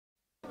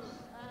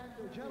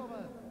and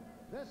gentlemen,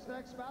 this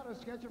next bout is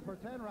scheduled for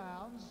 10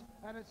 rounds,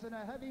 and it's in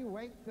a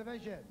heavyweight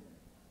division.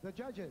 The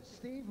judges,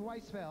 Steve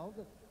Weisfeld,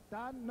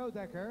 Don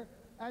Nodecker,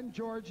 and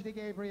George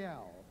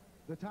DeGabriel.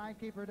 The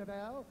timekeeper to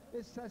bell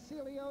is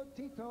Cecilio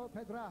Tito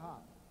Pedraja.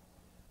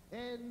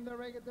 In the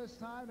ring at this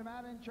time, the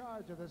man in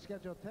charge of the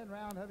scheduled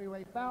 10-round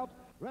heavyweight bout,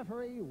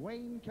 referee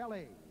Wayne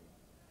Kelly.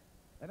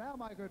 And now,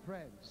 my good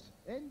friends,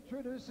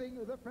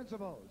 introducing the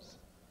principals.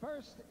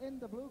 First, in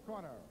the blue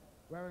corner,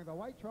 wearing the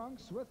white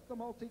trunks with the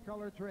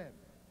multicolored trim.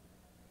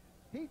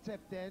 He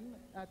tipped in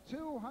at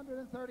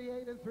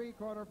 238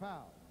 3/4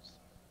 pounds.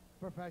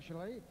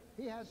 Professionally,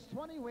 he has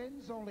 20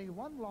 wins, only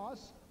 1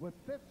 loss, with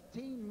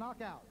 15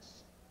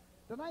 knockouts.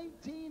 The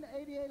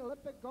 1988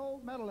 Olympic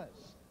gold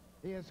medalist.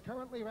 He is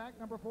currently ranked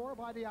number 4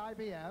 by the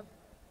IBF,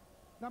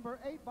 number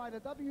 8 by the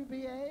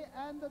WBA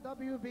and the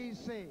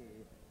WBC.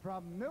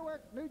 From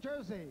Newark, New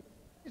Jersey,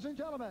 ladies and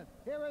gentlemen,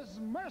 here is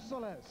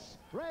Merciless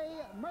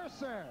Ray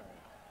Mercer.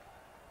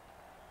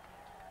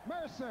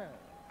 Mercer.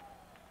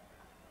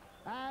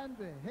 And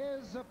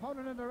his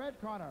opponent in the red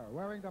corner,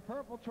 wearing the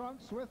purple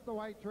trunks with the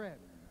white trim.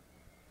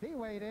 He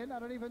weighed in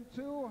at an even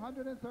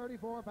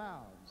 234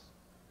 pounds.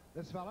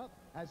 This fella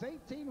has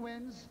 18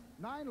 wins,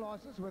 9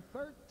 losses with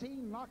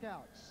 13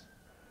 knockouts.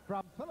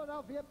 From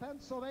Philadelphia,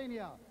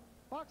 Pennsylvania,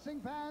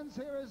 boxing fans,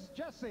 here is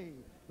Jesse,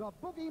 the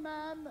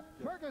Boogeyman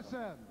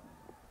Ferguson.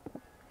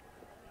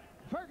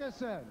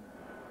 Ferguson.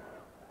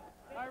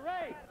 All right,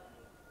 Ray.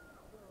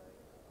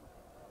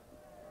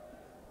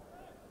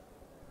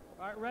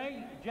 All right,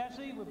 Ray,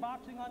 Jesse, we're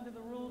boxing under the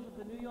rules of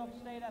the New York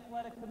State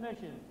Athletic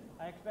Commission.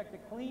 I expect a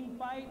clean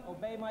fight,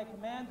 obey my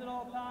commands at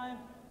all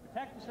times,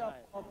 protect yourself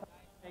at all times,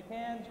 shake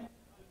hands.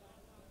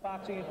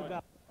 Boxing is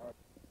about.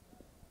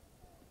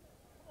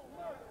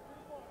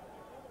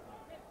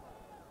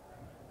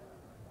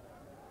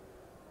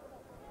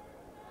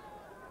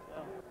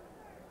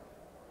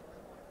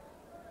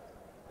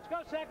 Let's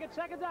go,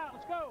 seconds out,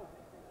 let's go.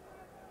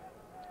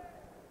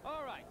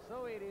 All right,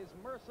 so it is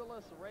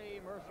Merciless Ray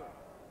Mercer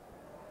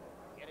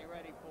getting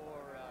ready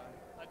for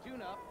a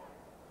tune-up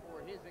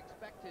for his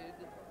expected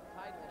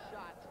title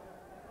shot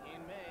in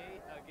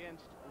May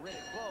against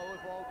Riddick Bowe,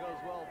 if all goes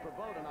well for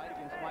Bowe tonight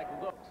against Michael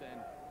Dokes.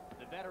 And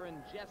the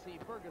veteran Jesse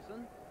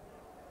Ferguson,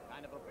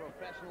 kind of a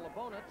professional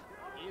opponent,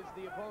 is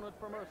the opponent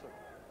for Mercer.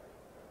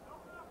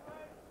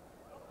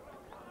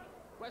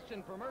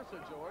 Question for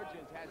Mercer, George,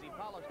 is has he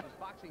polished his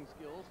boxing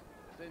skills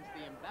since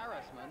the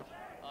embarrassment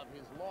of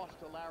his loss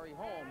to Larry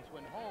Holmes,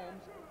 when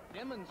Holmes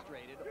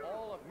demonstrated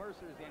all of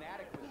Mercer's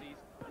inadequacies,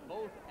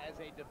 both as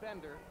a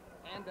defender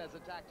and as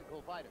a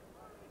tactical fighter?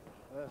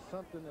 There's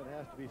something that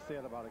has to be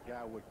said about a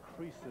guy with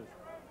creases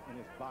in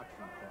his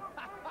boxing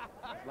fight.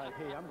 It's like,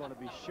 hey, I'm going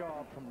to be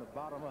sharp from the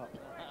bottom up.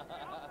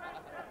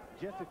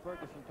 Jesse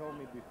Ferguson told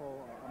me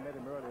before I met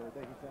him earlier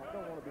today, he said, I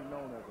don't want to be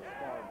known as a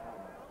sparring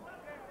partner,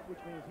 which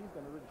means he's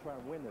going to really try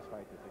and win this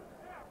fight this evening.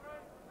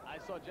 I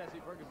saw Jesse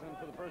Ferguson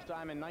for the first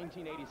time in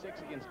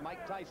 1986 against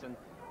Mike Tyson.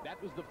 That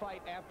was the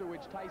fight after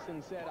which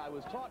Tyson said, I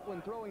was taught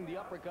when throwing the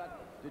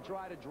uppercut to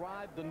try to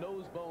drive the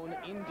nose bone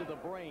into the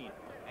brain.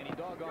 And he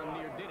doggone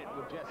near did it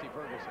with Jesse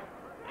Ferguson.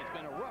 It's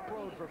been a rough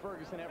road for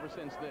Ferguson ever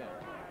since then.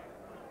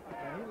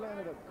 And he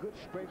landed a good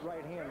straight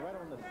right hand right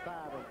on the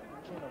side of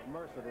the chin of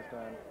Mercer this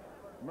time.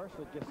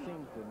 Mercer just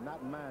seems to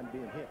not mind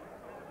being hit.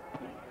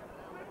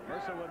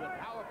 Mercer with a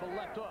powerful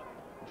left hook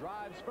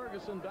drives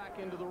Ferguson back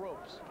into the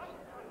ropes.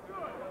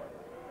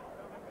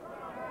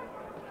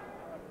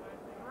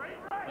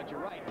 But you're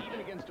right, even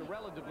against a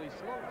relatively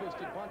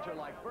slow-fisted puncher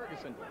like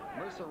Ferguson,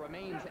 Mercer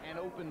remains an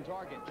open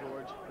target,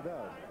 George. It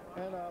does.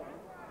 And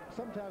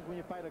sometimes when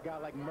you fight a guy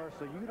like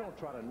Mercer, you don't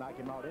try to knock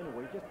him out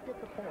anyway. Just get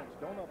the points.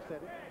 Don't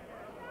upset it.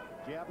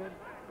 Jab him,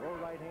 throw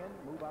right hand,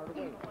 move out of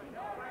the way.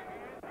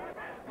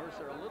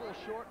 Mercer a little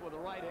short with a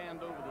right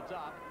hand over the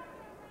top.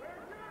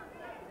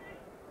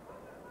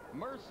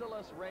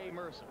 Merciless Ray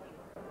Mercer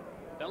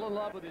fell in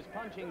love with his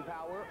punching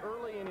power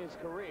early in his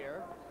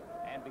career,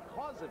 and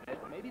because of it,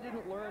 maybe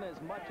didn't learn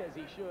as much as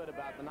he should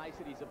about the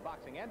niceties of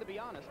boxing. And to be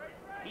honest,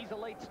 he's a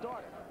late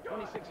starter,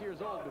 26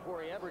 years old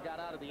before he ever got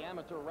out of the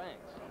amateur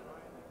ranks.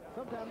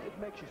 Sometimes it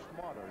makes you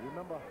smarter. You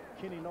remember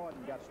Kenny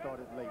Norton got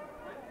started late,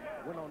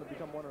 went on to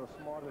become one of the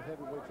smartest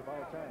heavyweights of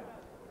all time.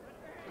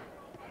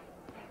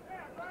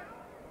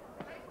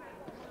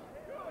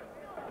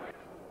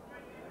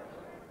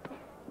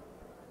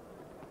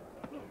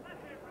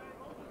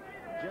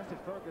 Jesse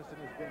Ferguson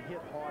has been hit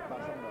hard by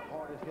some of the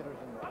hardest hitters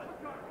in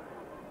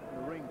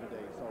the ring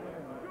today, so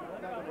you're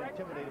not going to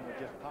intimidate him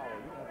with just power.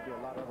 You have to do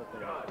a lot of other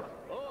things.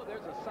 Oh,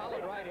 there's a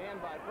solid right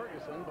hand by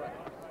Ferguson,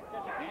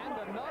 and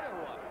another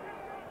one.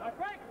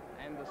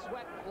 And the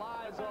sweat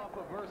flies off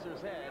of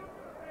Mercer's head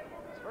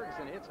as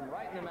Ferguson hits him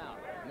right in the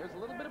mouth. And there's a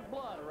little bit of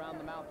blood around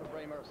the mouth of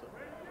Ray Mercer.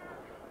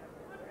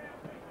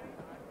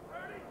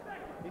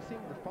 He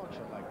seemed to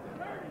function like that.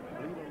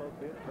 Bleed a little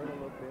bit, hurt a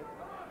little bit.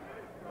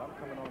 But I'm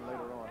coming on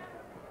later on.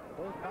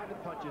 Those body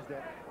punches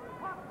that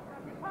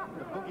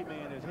the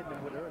boogeyman is hitting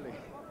him with early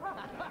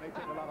may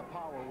take a lot of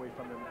power away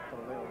from him for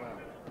the later round.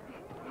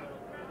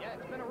 Yeah,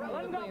 it's been a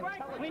relatively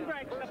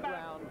intelligent first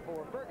round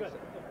for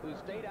Ferguson, who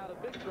stayed out of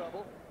big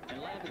trouble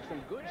and landed some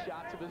good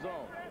shots of his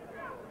own.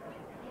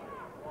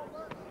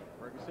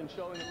 Ferguson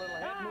showing a little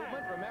head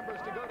movement,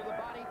 remembers to go to the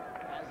body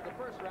as the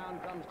first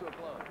round comes to a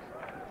close.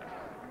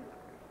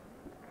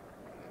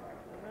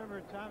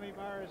 Remember Tommy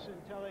Morrison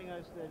telling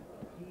us that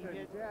he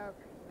hit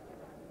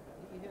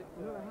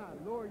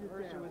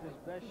Mercer with his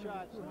best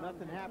shots and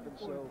nothing happened,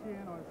 so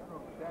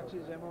that's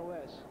his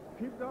MOS.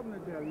 Keep doubling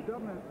it there. You're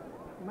doubling it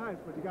nice,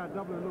 but you got to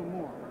double it a little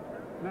more.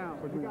 Now,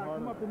 you got to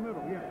come up the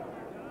middle, yeah.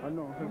 I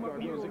know.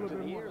 Music to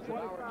the ears of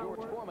our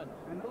George Foreman,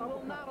 who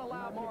will not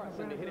allow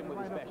Morrison to hit him with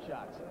his best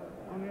shots.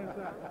 On the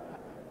inside.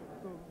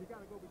 So you got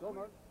to go between.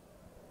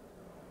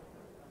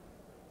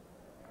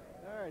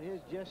 All right,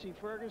 here's Jesse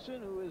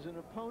Ferguson, who is an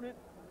opponent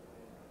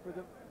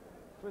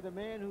for the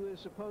man who is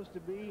supposed to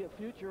be a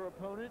future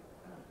opponent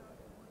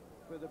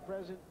for the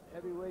present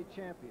heavyweight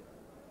champion,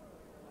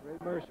 Ray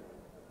Mercer.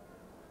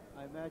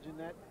 I imagine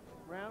that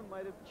round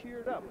might have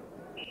cheered up.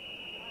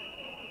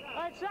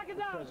 All right, second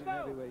down, let's present go.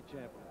 heavyweight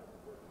champion.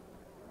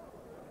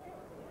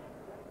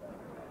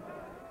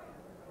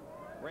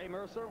 Ray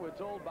Mercer, we're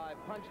told by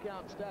punch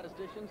count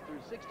statisticians, threw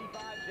 65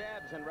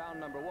 jabs in round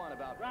number one,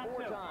 about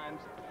four times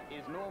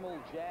his normal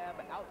jab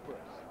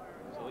outputs.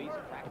 So he's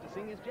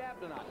practicing his jab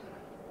tonight.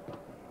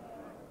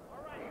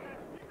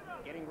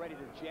 Getting ready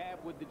to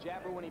jab with the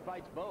jabber when he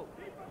fights both.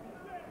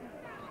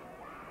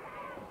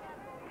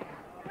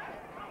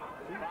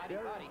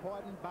 Very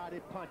important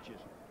body punches.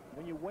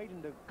 When you're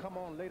waiting to come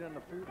on later in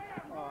the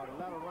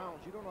latter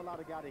rounds, you don't allow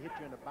the guy to hit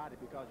you in the body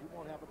because you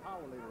won't have the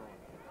power later on.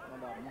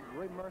 And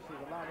Ray Mercer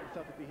is allowing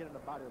himself to be hit in the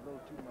body a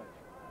little too much.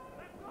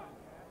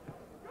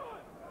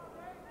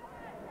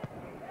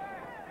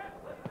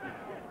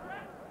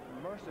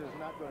 Mercer is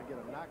not going to get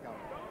a knockout.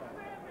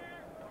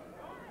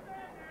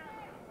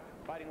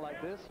 Fighting like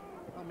this?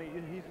 I mean,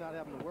 he's not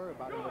having to worry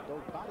about it, but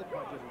those body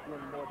punches are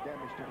doing more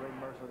damage to Ray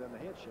Mercer than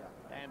the headshot.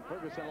 And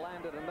Ferguson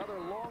landed another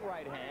long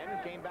right hand and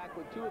came back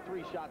with 2 or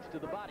 3 shots to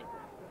the body.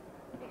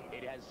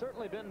 It has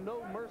certainly been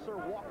no Mercer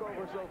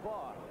walkover so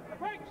far.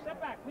 Break, step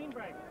back, clean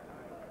break.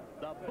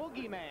 The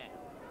boogeyman.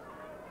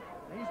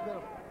 He's been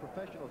a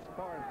professional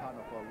sparring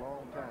partner for a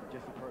long time,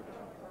 Jesse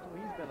Ferguson. So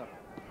he's been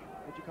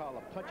what you call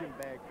a punching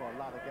bag for a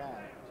lot of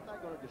guys. It's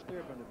not going to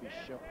disturb him to be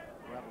shook,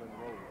 rattle and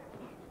roll.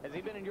 Has he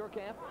been in your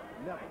camp?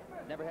 Never.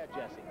 Never had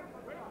Jesse.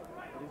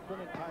 But he's been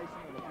in Tyson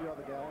and a few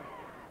other guys.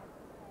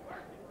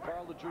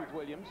 Carl the Truth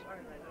Williams.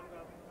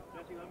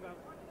 Jesse, let him go.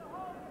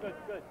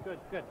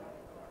 Good.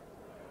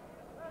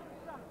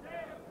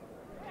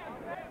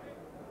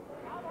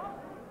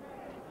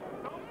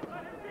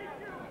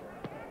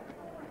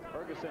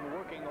 Ferguson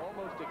working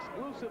almost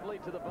exclusively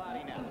to the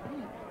body now.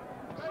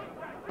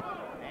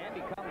 And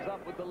he comes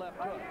up with the left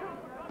hook.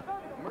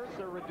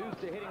 Mercer reduced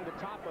to hitting the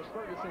top of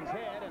Ferguson's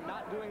head and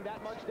not doing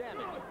that much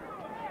damage.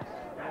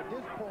 And at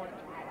this point,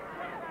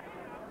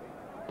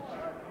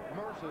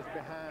 Mercer's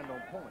behind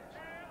on points.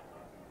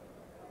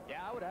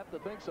 Yeah, I would have to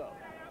think so.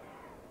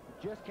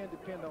 You just can't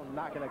depend on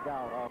knocking a guy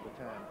out all the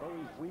time. Though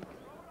he's weak,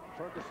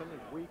 Ferguson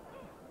is weak.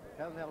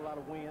 Hasn't had a lot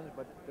of wins,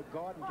 but the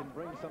Garden can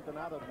bring something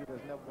out of you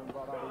that's never been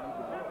brought out of you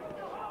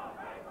before.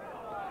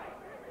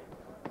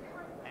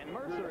 And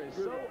Mercer is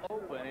so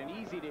open and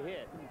easy to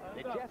hit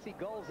that Jesse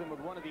gulls him with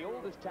one of the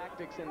oldest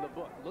tactics in the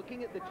book,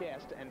 looking at the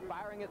chest and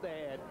firing at the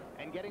head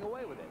and getting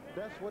away with it.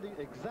 That's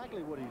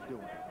exactly what he's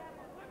doing.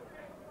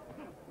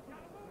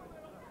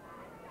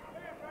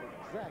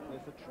 Exactly,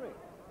 it's a trick.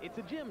 It's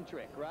a gym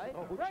trick, right?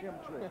 Oh, gym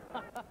trick.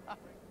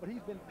 But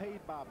he's been paid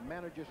by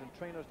managers and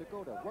trainers to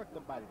go to work the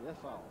body,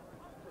 that's all.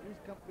 He's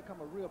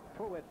become a real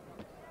pro at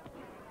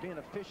being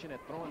efficient at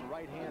throwing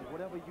right hands.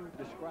 Whatever you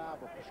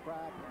describe or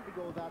prescribe, he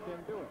goes out there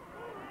and do it.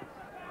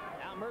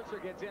 Now Mercer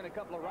gets in a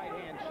couple of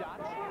right-hand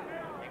shots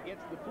and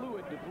gets the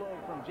fluid to flow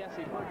from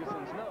Jesse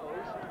Ferguson's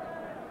nose.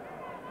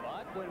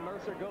 But when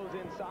Mercer goes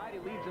inside, he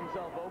leaves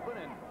himself open,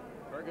 and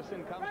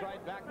Ferguson comes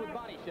right back with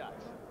body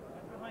shots.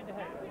 Behind the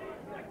head.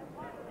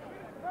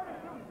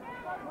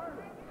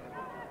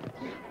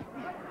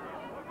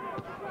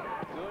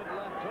 Good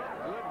left hook,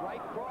 good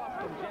right cross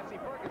from Jesse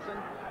Ferguson.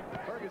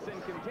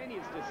 Ferguson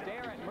continues to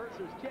stare at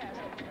Mercer's chest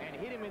and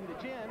hit him in the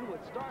chin with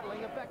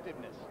startling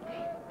effectiveness.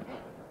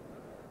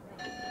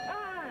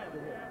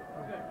 Good,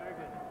 very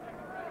good.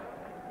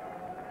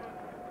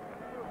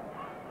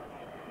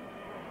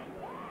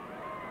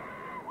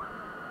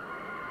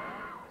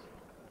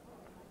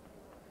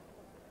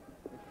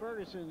 If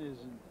Ferguson is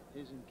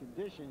in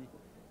condition,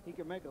 he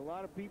can make a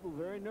lot of people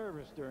very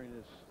nervous during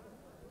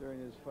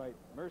this fight.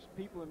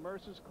 People in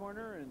Mercer's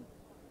corner and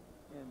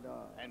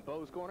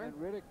Bo's corner? And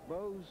Riddick,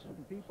 Bo's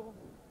people.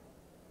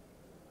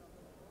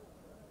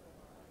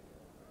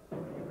 You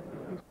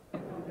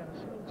got a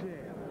slow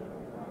jab.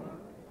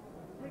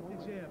 Take the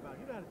jab out.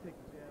 You know how to take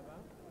the jab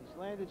out. He's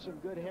landed some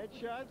good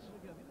headshots.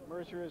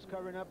 Mercer is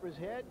covering up his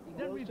head. He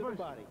goes to the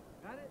body.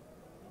 Got it?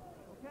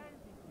 Okay?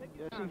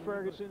 Jesse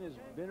Ferguson has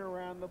been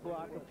around the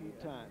block a few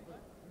times.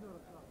 You're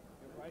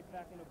right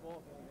back in the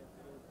ball game.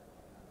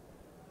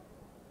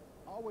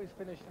 Always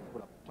finish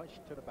with a punch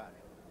to the body.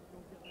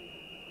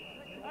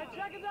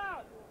 Check it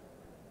out.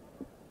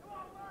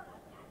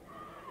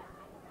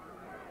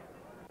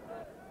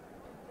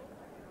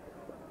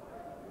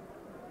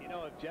 You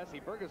know, if Jesse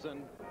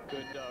Ferguson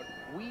could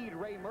weed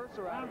Ray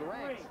Mercer out of the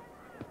ranks,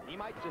 he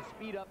might just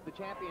speed up the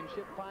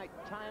championship fight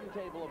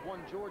timetable of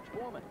one George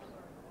Foreman.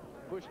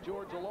 Push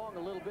George along a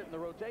little bit in the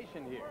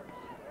rotation here.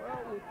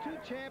 Well, with two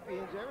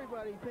champions,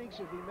 everybody thinks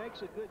if he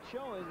makes a good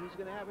showing, he's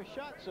going to have a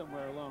shot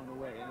somewhere along the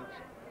way. And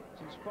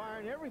it's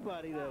inspiring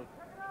everybody to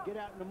get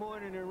out in the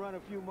morning and run a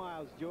few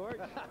miles, George.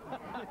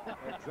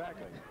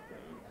 Exactly.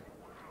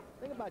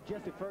 Think about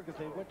Jesse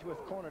Ferguson. He went to his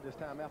corner this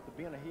time after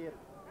being ahead,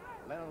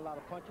 landing a lot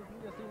of punches. He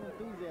just seemed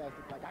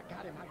enthusiastic, like, I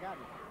got him, I got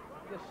him.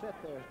 He just sat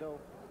there as though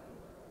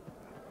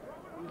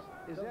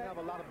he doesn't have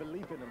a lot of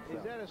belief in himself.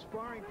 Is that a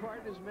sparring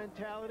partner's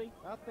mentality?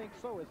 I think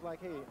so. It's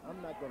like, hey, I'm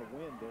not going to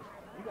win this.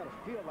 You got to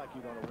feel like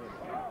you're going to win.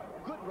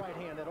 Good right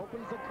hand that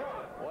opens the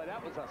cut. Boy,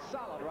 that was a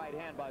solid right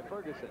hand by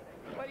Ferguson.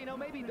 But, you know,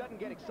 maybe he doesn't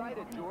get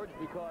excited, George,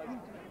 because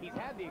he's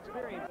had the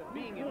experience of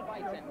being in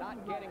fights and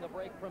not getting a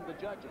break from the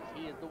judges.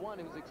 He is the one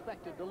who's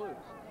expected to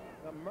lose.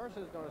 Now,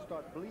 Mercer's going to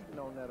start bleeding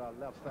on that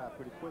left side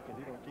pretty quick if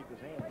he don't keep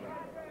his hands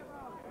up.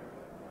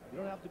 You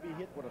don't have to be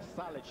hit with a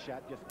solid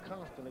shot, just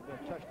constantly being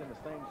touched in the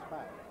same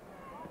spot.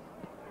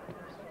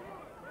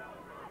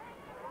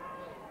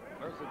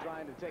 Mercer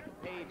trying to take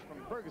a page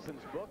from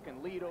Ferguson's book and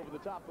lead over the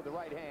top with the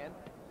right hand.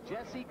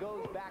 Jesse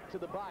goes back to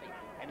the body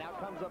and now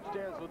comes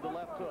upstairs with the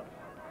left hook.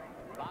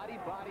 Body,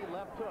 body,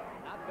 left hook.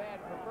 Not bad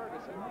for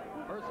Ferguson.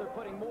 Mercer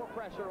putting more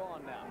pressure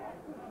on now.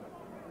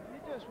 You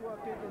just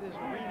walked into this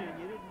arena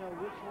and you didn't know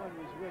which one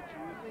was which.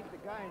 You would think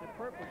the guy in the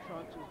purple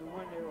trunks was the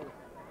one they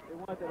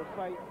wanted to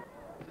fight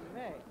in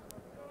May.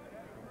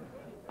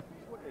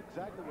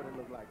 Exactly what it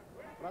looked like.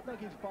 But I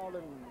think he's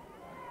fallen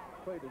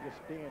prey to just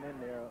staying in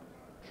there,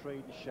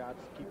 trading shots,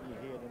 keeping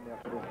your head in there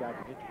for this guy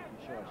to hit you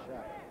with your short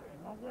shot.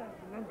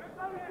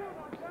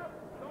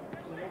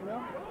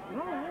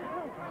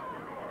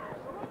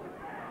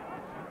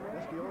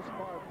 That's the old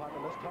sparring partner.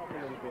 Let's talk a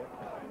little bit.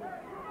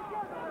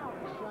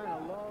 He's trying to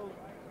lull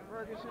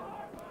Ferguson.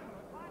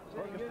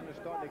 Ferguson is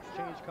starting to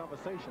exchange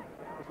conversation.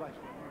 It's like,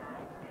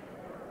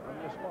 I'm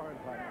your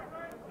sparring partner.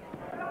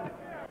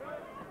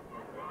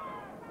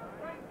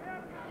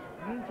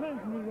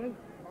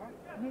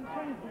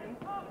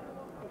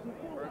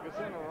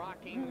 Ferguson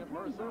rocking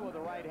Mercer with a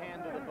right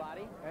hand to the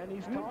body. And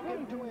he's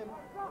talking to him.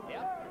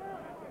 Yep.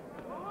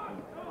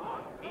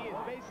 He is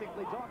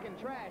basically talking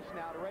trash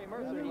now to Ray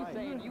Mercer. He's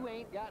saying, you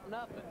ain't got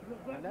nothing.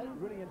 And that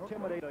really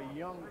intimidates a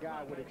young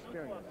guy with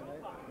experience.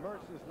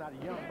 Mercer's not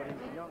young, but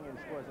he's young as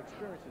far as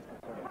experience is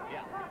concerned.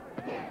 Yeah.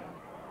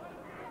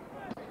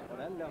 Well,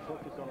 that left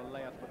hook is going to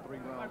last for 3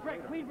 rounds.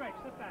 Break, clean break,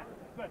 step back.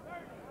 Good.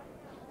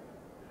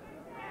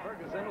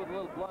 Ferguson with a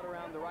little blood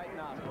around the right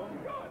nostril.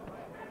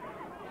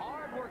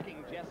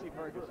 Hard-working Jesse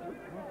Ferguson.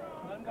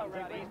 Comes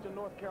out of Eastern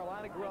North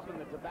Carolina, grew up in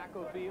the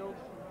tobacco fields,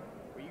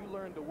 where you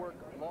learn to work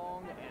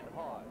long and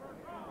hard.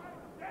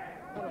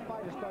 Well, the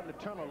fight is starting to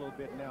turn a little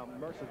bit now.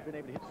 Mercer's been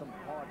able to hit some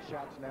hard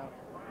shots now,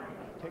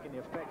 taking the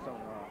effects on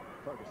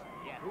Ferguson.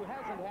 Yeah, who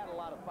hasn't had a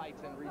lot of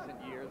fights in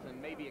recent years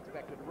and may be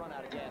expected to run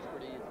out of gas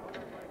pretty easily.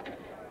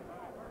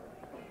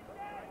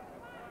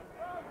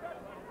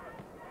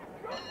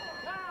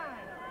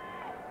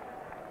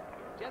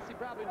 Jesse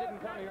probably didn't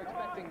come here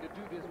expecting to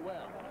do this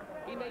well.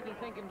 He may be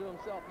thinking to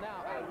himself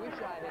now, I wish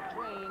I had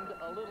trained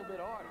a little bit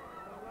harder.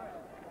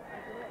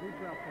 Deep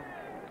breath.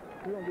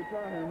 We're going to get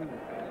tired here in a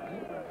minute.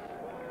 Deep breath.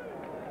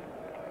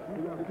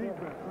 We're going to deep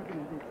breath. Suck it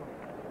in deep breath.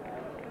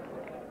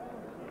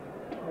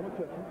 I'm going to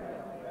touch him.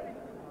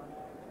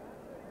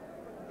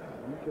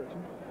 I'm going to touch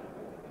him.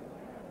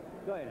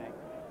 Go ahead, Hank.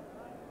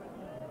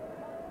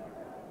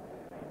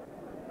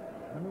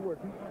 Let me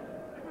work him.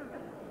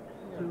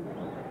 2.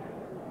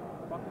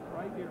 Bucket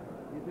right here.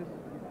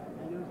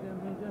 You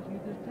understand me, Jesse? You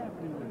just tap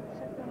me with it.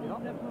 Set down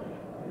on the left hook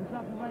and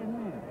drop the right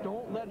hand.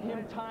 Don't let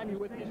him time you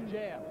with his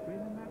jab.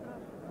 Bring him back up.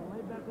 Come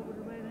right back over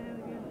the right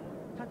hand again.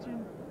 Touch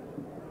him.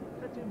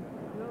 Touch him.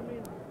 You know what I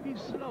mean?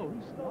 He's slow.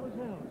 He's slow as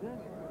hell,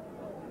 Jess.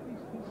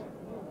 He's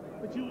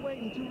but you're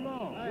waiting too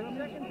long. All right,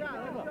 second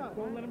time.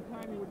 Don't let him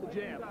time you with the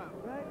jab.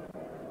 Right?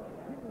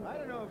 I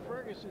don't know if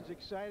Ferguson's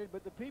excited,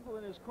 but the people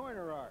in his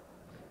corner are.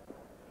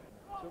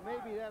 So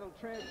maybe that'll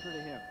transfer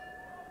to him.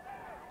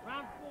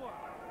 Round 4.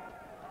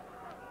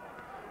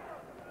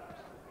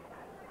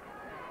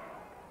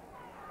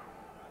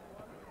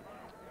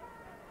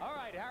 All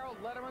right, Harold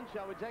Letterman,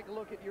 shall we take a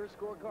look at your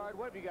scorecard?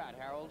 What have you got,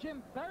 Harold?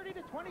 Jim,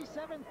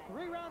 30-27,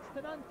 3 rounds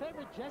to none,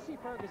 favored Jesse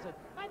Ferguson.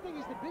 I think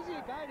he's the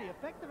busier guy, the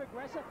effective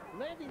aggressor,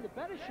 landing the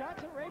better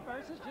shots, and Ray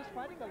Mercer's just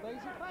fighting a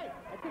lazy fight.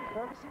 I think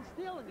Ferguson's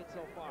stealing it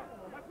so far.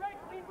 Break,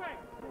 clean break.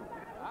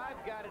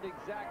 I've got it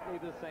exactly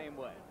the same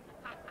way.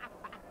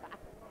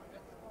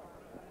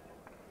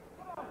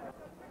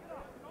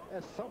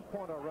 At some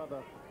point or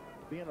other,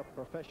 being a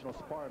professional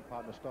sparring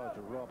partner starts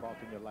to rub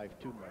off in your life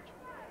too much.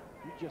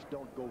 You just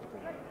don't go for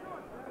it.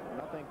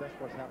 And I think that's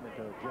what's happening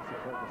to Jesse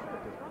Ferguson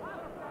at this point.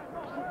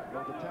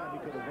 There was a time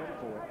he could have went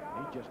for it.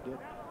 He just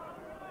didn't.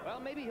 Well,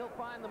 maybe he'll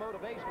find the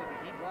motivation if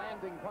he keeps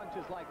landing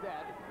punches like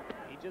that.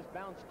 He just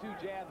bounced 2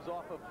 jabs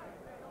off of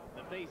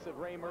the face of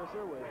Ray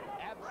Mercer with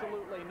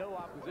absolutely no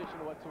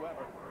opposition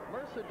whatsoever.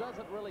 Mercer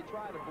doesn't really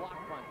try to block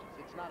punches.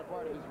 It's not a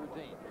part of his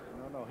routine.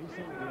 No, he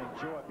seems to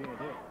enjoy being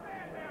hit.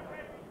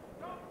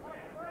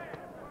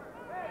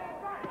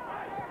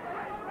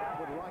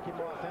 With Rocky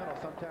Marciano,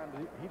 sometimes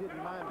he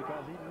didn't mind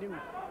because he knew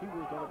he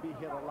was going to be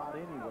hit a lot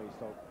anyway,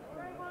 so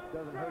it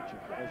doesn't hurt you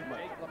as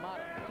much. Jake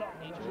LaMotta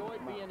enjoyed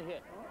being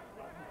hit.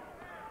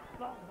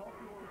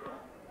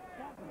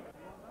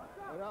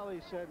 What all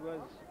he said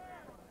was,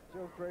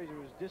 Joe Frazier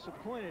was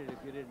disappointed if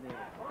you didn't hit him.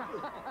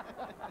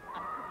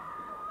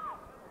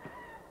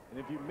 And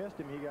if you missed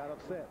him, he got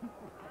upset.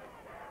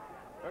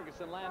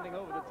 Ferguson landing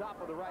over the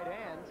top of the right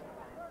hand.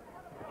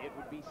 It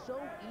would be so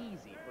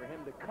easy for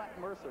him to cut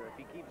Mercer if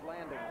he keeps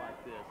landing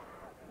like this.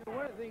 You know,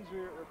 one of the things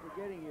we're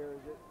forgetting here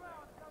is that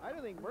I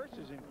don't think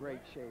Mercer's in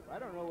great shape. I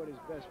don't know what his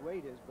best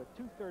weight is, but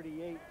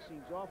 238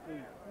 seems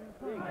awfully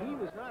big. He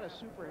was not a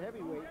super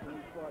heavyweight when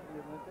he fought in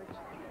the Olympics.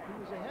 He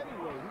was a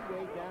heavyweight. He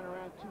weighed down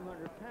around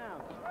 200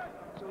 pounds.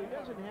 So he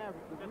doesn't have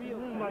the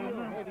real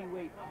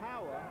heavyweight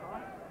power,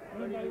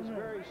 but he is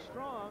very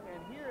strong.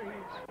 And here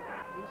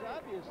he's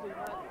obviously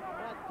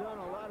not done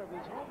a lot of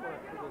his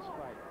homework for this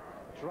fight.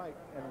 That's right.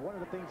 And one of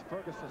the things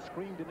Ferguson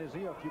screamed in his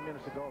ear a few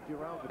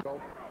rounds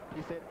ago,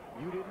 he said,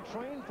 "You didn't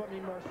train for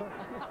me, Mercer.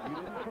 You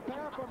didn't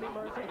prepare for me,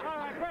 Mercer."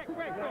 All right,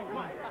 great.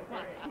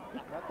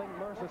 I think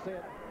Mercer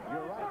said,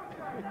 "You're right."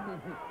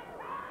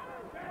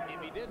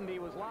 If he didn't, he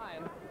was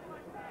lying.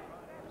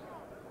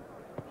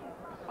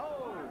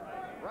 Oh,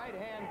 right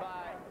hand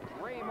by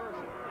Ray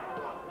Mercer.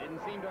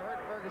 Didn't seem to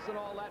hurt Ferguson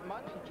all that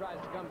much. He tries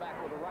to come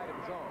back with a right of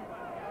his own.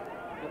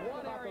 The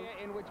one area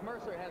in which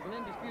Mercer has an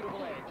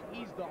indisputable edge,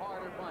 he's the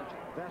harder puncher.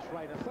 That's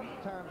right. And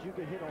sometimes you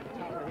get hit on the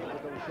top of the head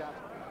with those shots.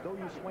 Though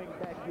you swing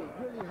back, you're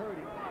really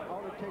hurting. All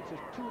it takes is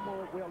 2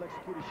 more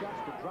well-executed shots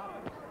to drop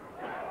it.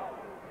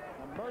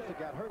 And Mercer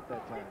got hurt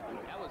that time.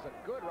 That was a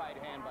good right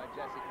hand by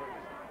Jesse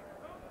Ferguson.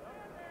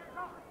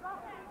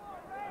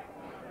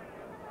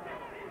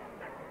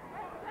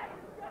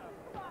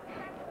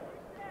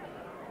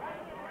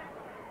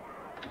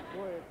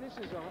 Boy, if this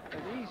is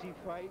an easy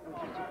fight, which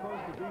it's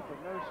supposed to be for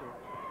Mercer,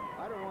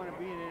 I don't want to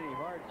be in any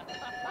hard.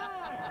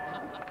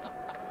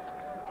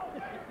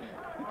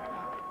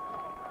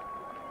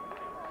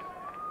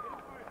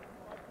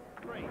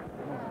 Great.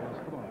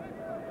 Come on.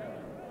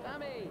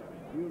 Tommy.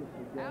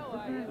 Beautiful, Jess. How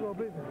are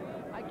you?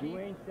 Hi,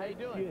 Keith. How you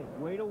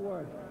doing? Way to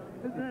work.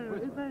 His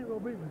name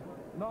will be.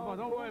 No,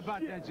 don't worry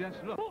about that, Jess.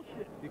 Look,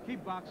 you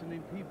keep boxing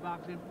him, keep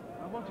boxing.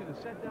 I want you to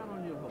set down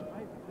on your hook,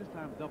 right? This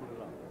time, double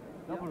it up.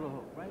 Double the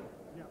hook, right?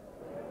 Yeah.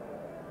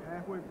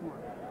 Halfway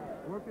point.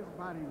 Work his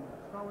body more.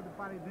 Start with the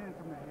body, then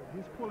from the head.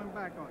 He's pulling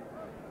back on you.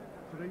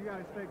 So then you got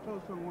to stay close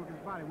to him and work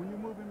his body. When you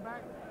move him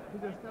back, he's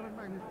just stepping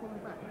back and he's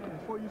pulling back.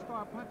 Before you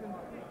start punching,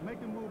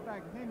 make him move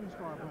back, then you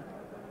start punching.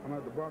 I'm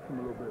going to have to box him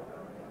a little bit.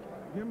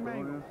 Give him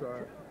angle.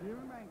 Inside. Give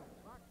him angle.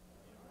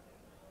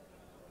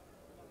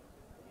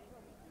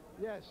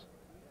 Yes.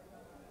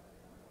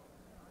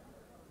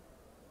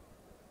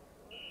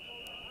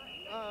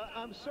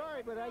 I'm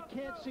sorry, but I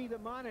can't see the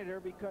monitor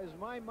because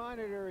my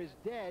monitor is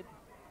dead,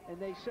 and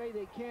they say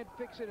they can't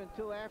fix it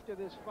until after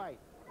this fight.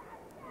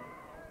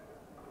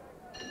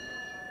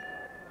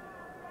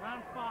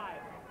 Round 5.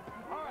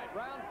 All right,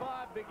 round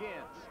 5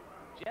 begins.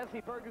 Jesse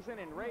Ferguson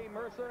and Ray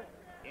Mercer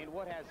in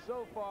what has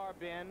so far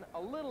been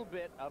a little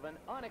bit of an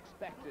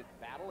unexpected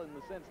battle in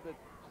the sense that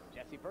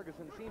Jesse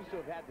Ferguson seems to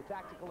have had the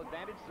tactical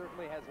advantage,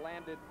 certainly has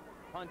landed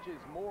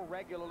punches more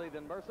regularly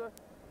than Mercer,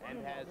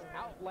 and has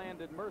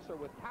outlanded Mercer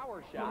with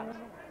power shots,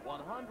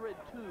 102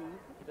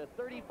 to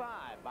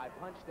 35 by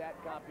punch stat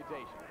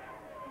computation.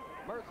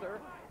 Mercer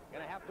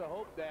going to have to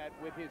hope that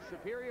with his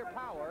superior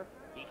power,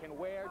 he can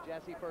wear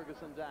Jesse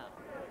Ferguson down.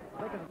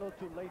 I think it's a little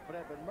too late for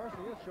that, but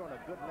Mercer is showing a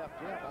good left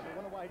jab. I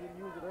wonder why he didn't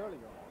use it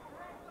earlier.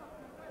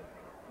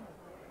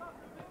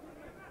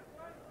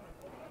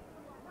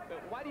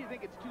 Why do you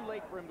think it's too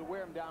late for him to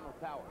wear him down with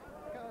power?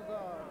 Because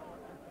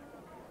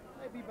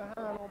may be behind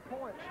on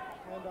points,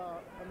 and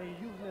I mean,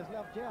 using his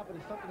left jab, but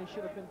it's something he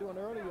should have been doing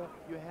earlier.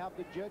 You have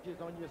the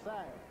judges on your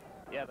side.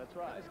 Yeah, that's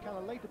right. It's kind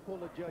of late to pull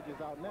the judges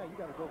out now. You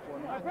got to go for a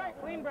knockout. Break,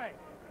 clean break.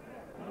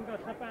 I'm going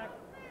to step back.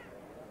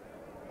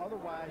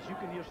 Otherwise, you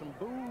can hear some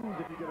boos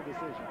if you get a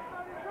decision.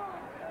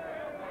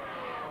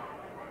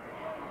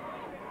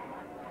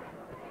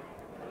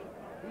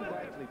 He's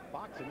actually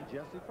boxing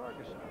Jesse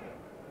Ferguson.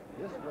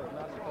 This was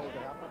not supposed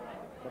to happen,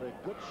 but a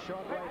good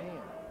sharp right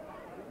hand.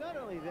 Not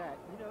only that,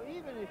 you know,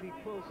 even if he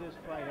pulls this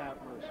fight out,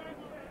 Mercer,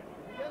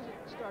 if he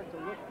doesn't start to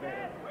look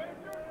better,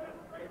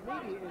 the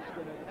media is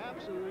going to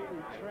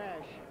absolutely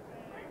trash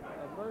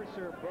a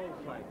Mercer bull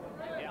fight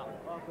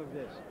off of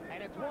this.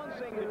 And it's one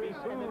thing to be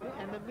booed.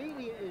 And the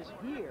media is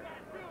here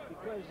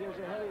because there's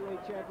a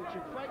heavyweight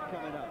championship fight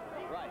coming up.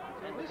 Right.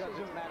 And this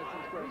is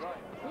Madison Square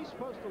Garden. He's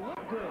supposed to look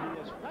good in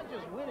this. Not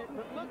just win it,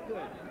 but look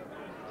good.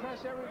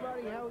 Press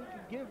everybody how he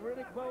can give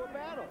Riddick Bowe a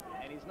battle.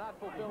 And he's not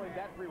fulfilling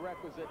that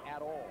prerequisite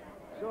at all.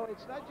 So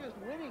it's not just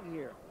winning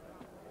here.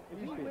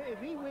 If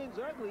he wins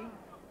ugly,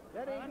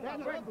 that's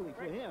ugly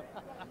for him.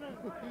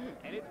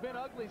 And it's been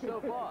ugly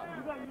so far.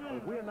 But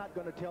we're not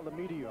going to tell the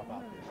media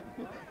about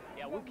this.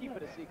 Yeah, we'll keep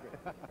it a secret.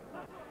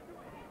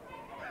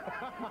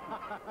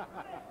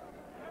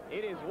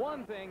 It is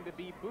one thing to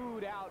be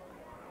booed out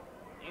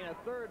in a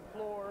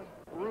third-floor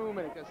room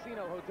in a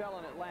casino hotel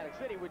in Atlantic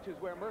City, which is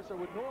where Mercer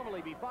would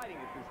normally be fighting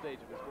at this stage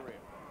of his career.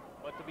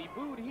 But to be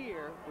booed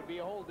here would be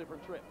a whole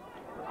different trip.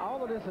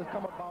 All of this has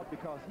come about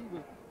because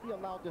he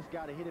allowed this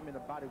guy to hit him in the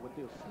body with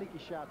those sneaky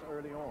shots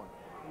early on.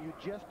 And you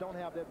just don't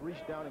have that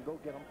reach down and go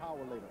get him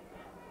power later.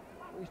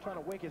 He's trying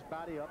to wake his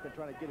body up and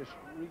trying to get his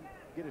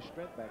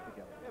strength back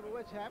together. Yeah, but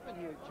what's happened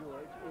here,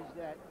 George, is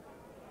that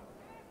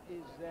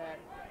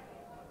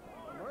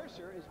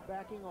Mercer is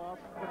backing off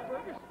from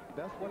Ferguson.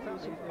 That's what's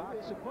happening.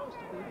 It's supposed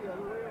to be the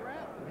other way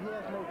around. He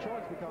has no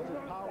choice because his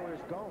power is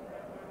gone.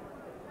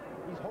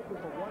 He's hoping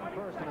for one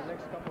burst in the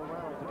next couple of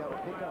rounds to get a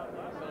pick up.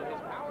 So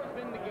his power's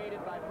been negated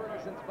by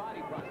Ferguson's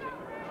body punching.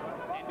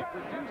 And to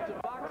reduce to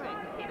boxing,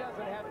 he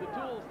doesn't have the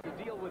tools to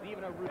deal with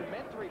even a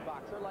rudimentary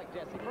boxer like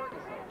Jesse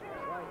Ferguson.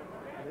 Right.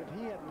 And if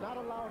he had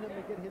not allowed him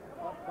to get hit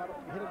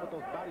him with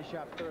those body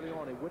shots early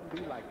on, it wouldn't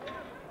be like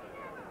that.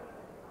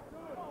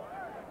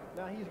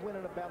 Now he's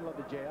winning the battle of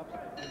the jabs.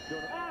 He's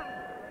doing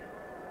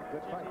a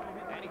good fight.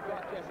 And he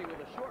caught Jesse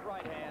with a short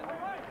right hand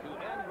to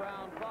end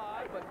round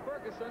 5, but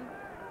Ferguson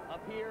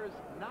appears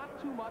not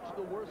too much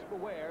the worse for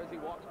wear as he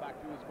walks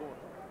back to his corner.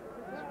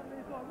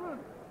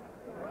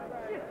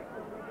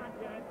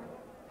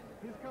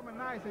 He's coming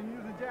nice and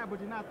using jab, but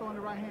you're not throwing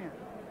the right hand.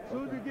 As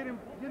soon as you get him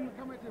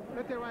come at you,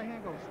 let that right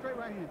hand go. Straight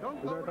right hand.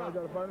 Don't throw it up.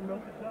 Got to fight him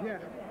though? Yeah.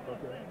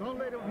 Okay. Don't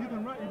let him, you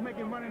can run, you make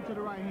him run into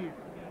the right hand.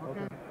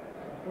 Okay?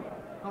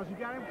 Because you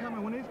got him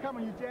coming. When he's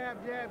coming, you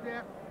jab, jab,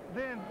 jab,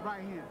 then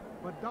right hand.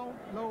 But don't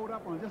load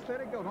up on it. Just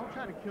let it go. Don't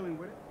try to kill him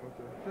with it.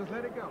 Okay. Just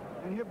let it go,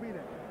 and he'll be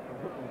there.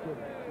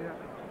 Yeah.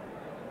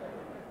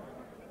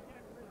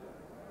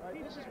 All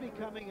right, this is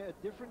becoming a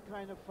different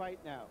kind of fight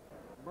now.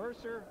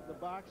 Mercer, the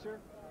boxer,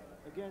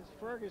 against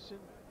Ferguson,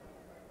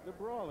 the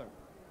brawler.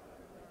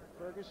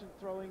 Ferguson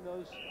throwing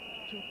those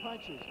 2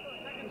 punches.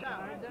 And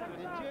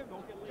Jim,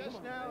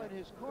 just now in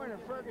his corner,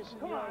 Ferguson,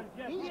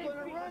 he's going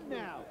to run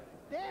now.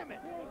 Damn it!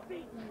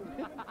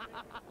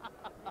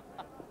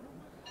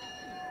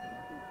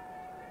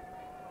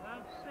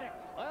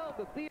 Well,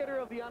 the theater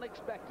of the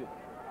unexpected.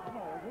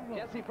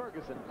 Jesse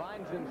Ferguson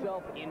finds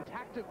himself in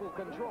tactical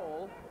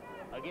control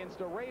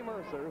against a Ray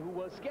Mercer who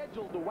was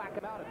scheduled to whack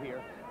him out of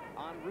here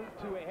en route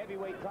to a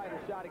heavyweight title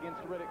shot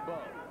against Riddick Bowe.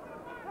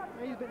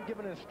 He's been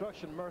given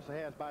instruction, Mercer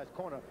has, by his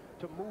corner,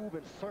 to move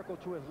and circle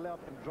to his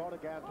left and draw the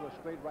guy into a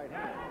straight right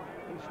hand.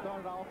 He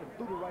started off and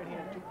threw the right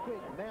hand too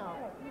quick.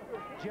 Now,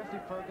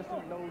 Jesse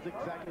Ferguson knows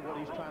exactly what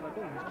he's trying to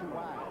do. He's too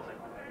wise.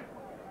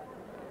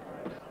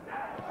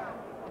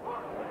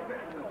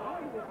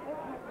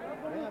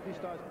 Now, if he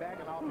starts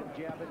backing off and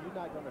jabbing, you're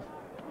not going to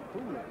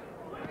fool him.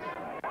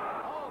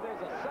 Oh, there's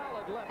a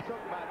solid left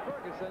hook by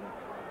Ferguson.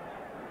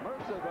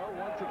 Mercer, though,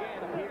 once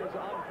again appears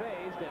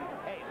unfazed. And,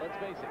 hey, let's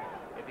face it,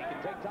 if he can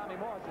take Tommy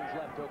Morrison's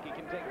left hook, he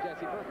can take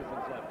Jesse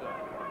Ferguson's left hook.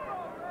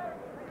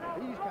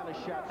 These kind of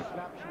shots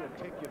snap you and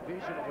take your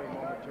vision away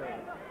momentarily.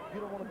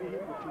 You don't want to be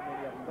hit with too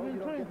many of them. Though you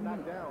don't get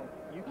knocked down,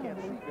 you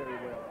can't see very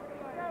well.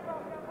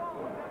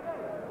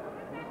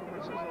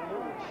 This is a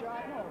long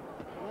shot,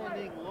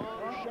 landing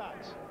long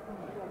shots.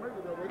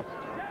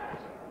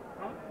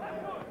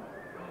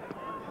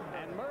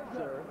 And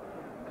Mercer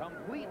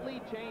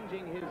completely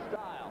changing his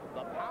style.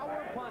 The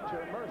power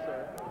puncher,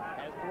 Mercer,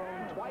 has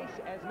thrown twice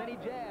as many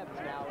jabs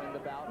now in the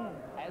bout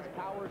as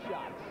power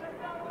shots.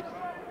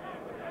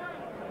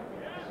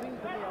 It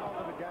seems to me all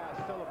of the guys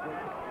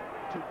celebrate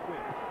too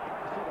quick.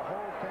 You see the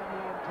whole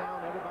family in town,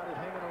 everybody's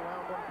hanging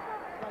around them.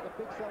 It's like a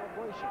big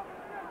celebration.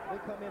 They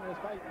come in this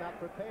fight not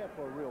prepared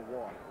for a real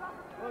war.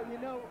 Well, you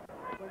know,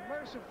 when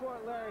Mercer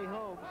fought Larry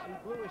Holmes, he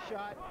blew a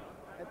shot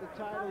at the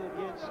title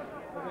against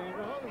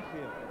Evander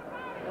Holyfield.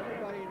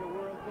 Everybody in the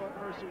world thought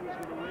Mercer was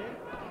going to win.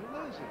 He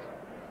loses.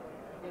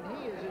 And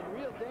he is in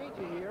real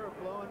danger here of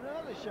blowing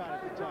another shot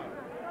at the title.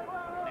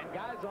 And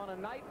guys, on a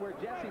night where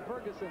Jesse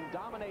Ferguson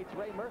dominates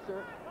Ray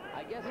Mercer,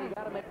 I guess you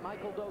got to make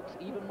Michael Dokes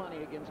even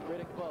money against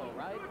Riddick Bowe,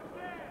 right?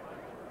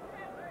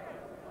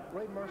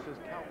 Ray Mercer's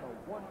counting on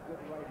one good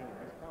right hand.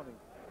 He's counting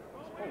his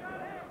hope.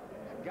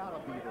 He's got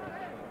to be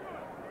there.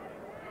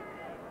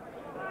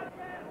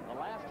 The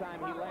last time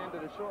he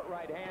landed a short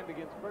right hand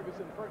against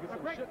Ferguson, Ferguson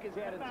shook his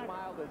head and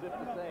smiled as if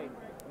to say,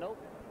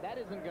 nope, that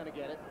isn't going to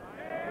get it.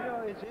 You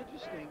know, it's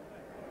interesting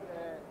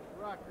that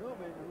Rock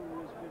Newman,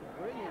 who has been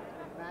brilliant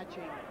in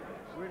matching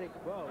Riddick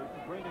Bowe to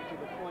bring him to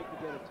the point to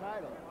get a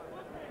title,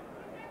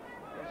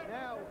 has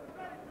now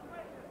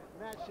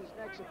matched his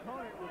next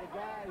opponent with a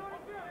guy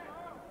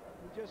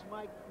who just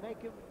might make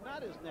him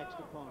not his next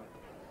opponent.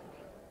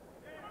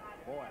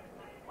 Boy.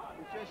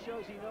 It just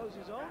shows he knows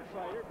his own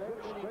fighter better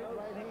than he Straight knows.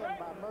 right hand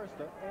by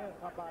Mercer and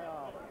by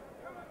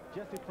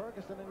Jesse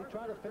Ferguson, and he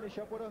tried to finish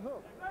up with a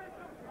hook,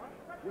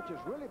 which is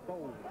really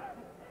bold.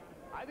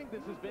 I think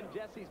this has been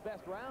Jesse's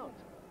best round.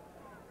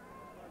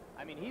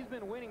 I mean, he's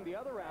been winning the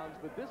other rounds,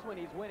 but this one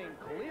he's winning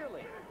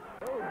clearly.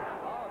 Oh,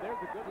 there's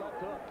a good left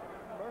hook.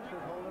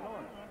 Mercer's holding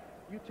on.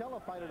 You tell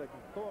a fighter to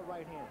throw a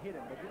right hand, hit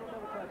him, but you don't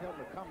ever try to tell him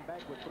to come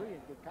back with 3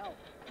 and get caught.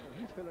 And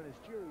he's feeling his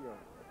Cheerio.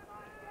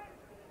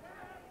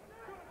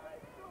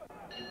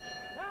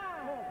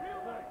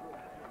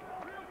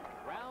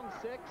 Round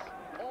 6,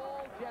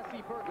 all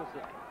Jesse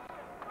Ferguson.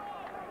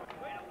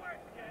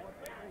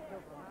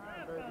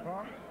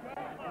 Now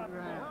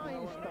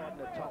he's starting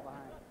to talk.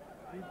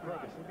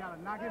 Ferguson. You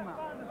gotta knock him out.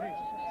 Hey,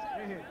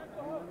 hey,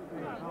 don't do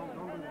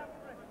that.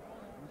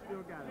 You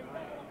still got it,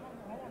 right?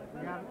 You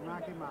gotta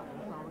knock him out.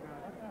 That's all we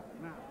gotta do.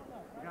 Now,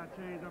 you gotta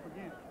change up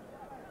again.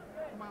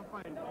 Come on,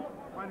 fight him.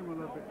 Fight him a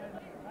little bit.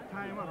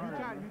 Tie him up.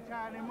 You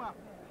tied him up.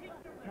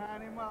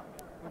 Tied him up.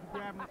 But you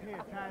grab his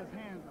head. Tie his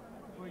hands up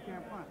so he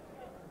can't punch.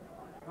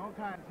 Don't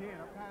tie his head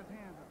up. Tie his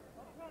hands up.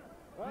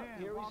 Well,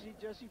 here we see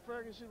Jesse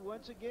Ferguson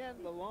once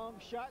again, the long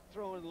shot,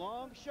 throwing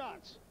long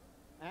shots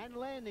and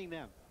landing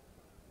them.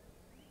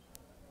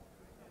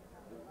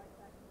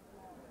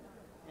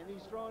 And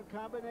he's throwing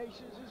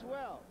combinations as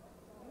well.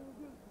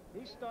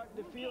 He's starting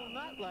to feel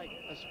not like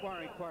a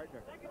sparring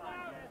partner.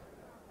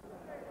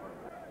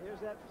 Here's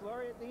that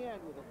flurry at the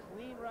end with a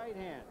clean right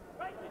hand.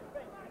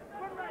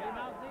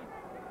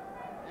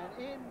 And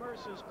in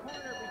Mercer's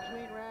corner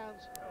between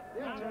rounds,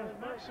 they're telling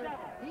Mercer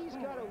he's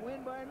got to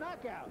win by a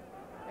knockout.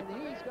 And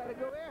he's got to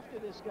go after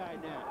this guy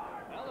now.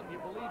 Well, if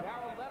you believe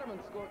Harold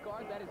Letterman's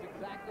scorecard, that is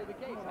exactly the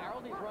case.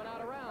 Harold, he's run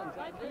out of rounds.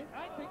 I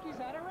think he's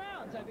out of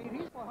rounds. I mean,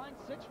 he's behind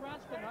 6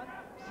 rounds to none,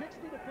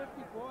 60 to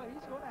 54.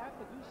 He's going to have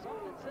to do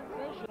something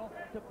sensational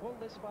to pull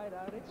this fight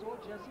out. It's all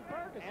Jesse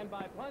Ferguson. And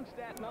by punch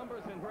stat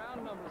numbers in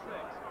round number 6,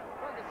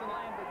 Ferguson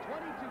landed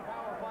 22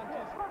 power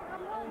punches,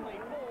 only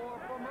 4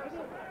 for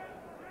Mercer.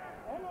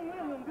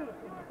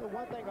 The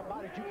one thing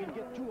about it, you can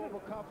get too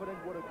overconfident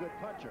with a good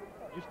puncher.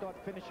 You start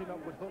finishing up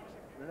with hooks.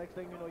 The next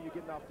thing you know, you're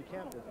getting off the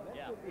canvas. And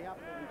that could be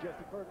happening with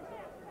Jesse Ferguson.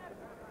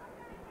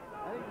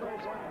 I think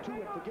Mercer 1,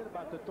 2 and forget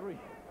about the 3.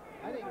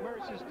 I think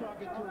Mercer's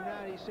talking to him now.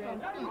 And he's saying,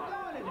 what are you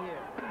doing in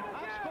here?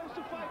 I'm supposed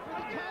to fight for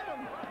the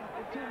title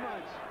in 2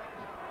 months.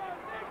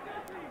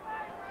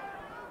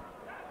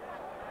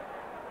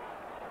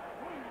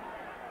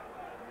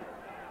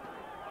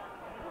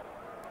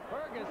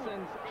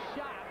 Ferguson's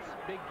shots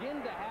begin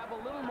to have a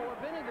little more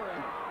vinegar in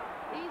them.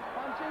 He's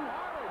punching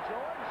harder,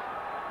 George.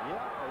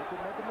 Yeah, they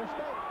could make a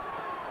mistake.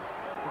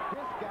 But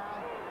this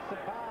guy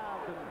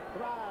survives and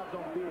thrives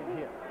on being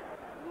hit.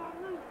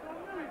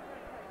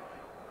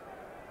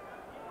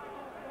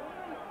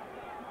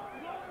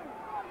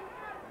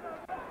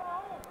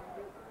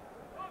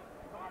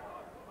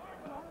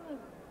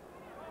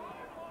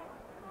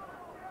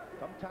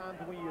 Sometimes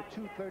when you're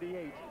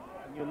 238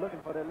 and you're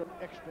looking for that little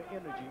extra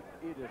energy,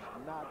 it is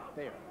not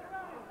there.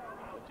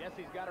 But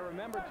Jesse's got to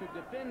remember to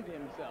defend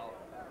himself,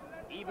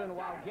 even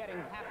while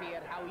getting happy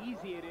at how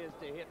easy it is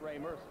to hit Ray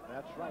Mercer.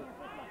 That's right.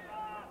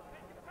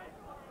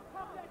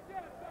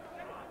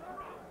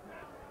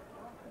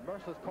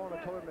 Mercer's corner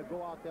told him to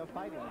go out there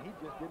fighting, and he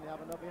just didn't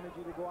have enough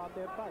energy to go out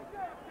there and fight.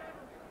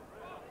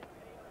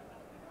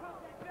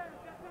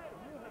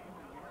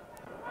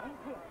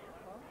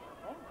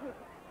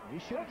 He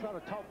shouldn't try to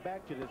talk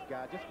back to this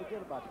guy. Just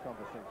forget about the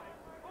conversation.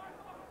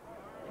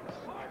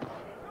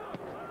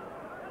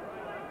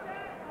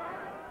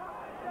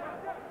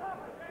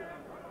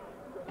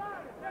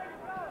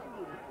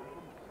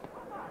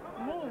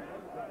 Move.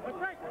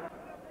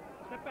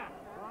 Step back.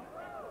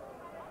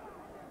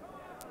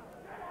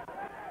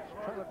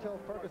 Trying to tell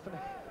Ferguson,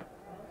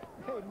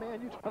 hey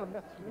man, you trying to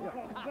mess me up.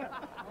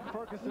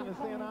 Ferguson is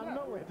saying, I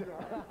know it.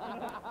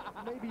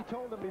 Maybe he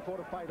told him before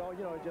the fight, oh,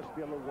 you know, it'd just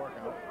be a little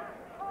workout.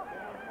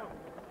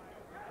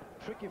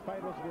 Tricky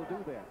fighters will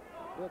do that.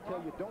 They'll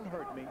tell you, don't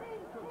hurt me.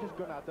 We're just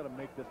going out there to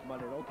make this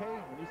money, okay?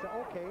 And he said,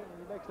 okay.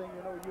 And the next thing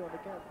you know, you're on the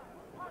camera.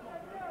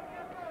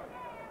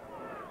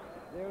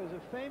 There was a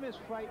famous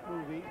fight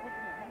movie,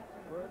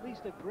 or at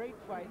least a great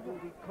fight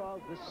movie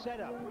called The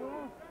Setup.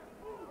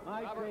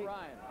 Robert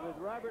Ryan. With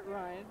Robert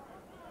Ryan.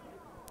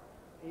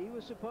 He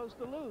was supposed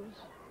to lose,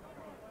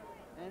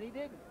 and he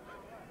didn't.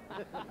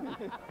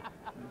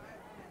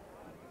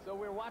 So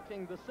we're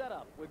watching The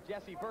Setup with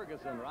Jesse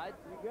Ferguson, right?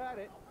 You got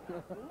it.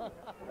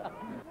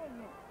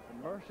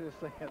 Mercer is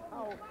saying,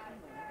 oh,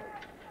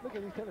 look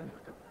at, he's telling him,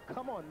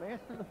 come on, man,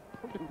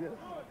 don't do this.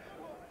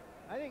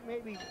 I think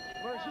maybe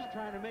Mercer's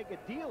trying to make a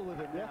deal with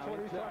him. That's what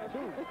he's trying to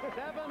do.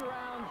 7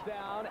 rounds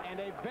down, and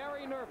a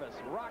very nervous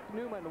Rock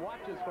Newman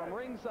watches from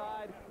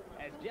ringside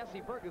as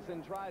Jesse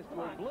Ferguson tries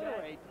to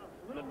obliterate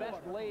the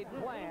best laid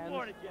plans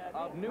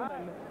of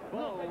Newman,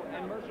 Bowe,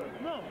 and Mercer.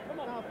 No, come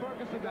on. Now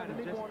Ferguson got to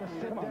be going to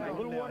sit down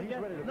now. He's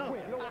ready to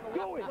quit.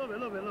 Go it.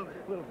 Little bit.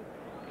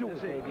 Do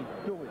it, baby.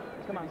 Do it.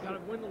 Come on. Gotta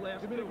win the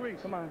last 2.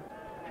 Come on.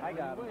 I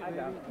got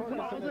him.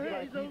 Ferguson is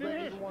like he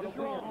doesn't want to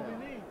win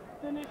now.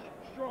 Finish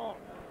strong.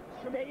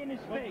 Stay in his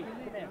face.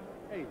 Come here.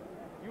 Hey,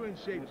 You in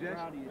shape, Jess.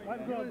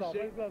 Wipe gloves off.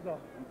 Wipe gloves off.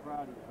 I'm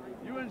proud of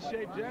you. You in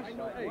shape, Jess.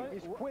 Hey.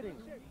 He's quitting.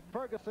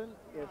 Ferguson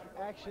is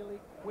actually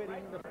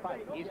quitting the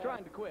fight. He's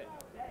trying to quit.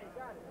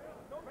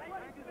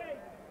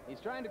 He's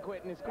trying to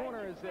quit, and his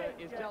corner is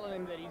telling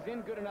him that he's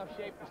in good enough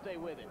shape to stay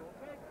with it.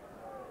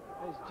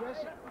 Is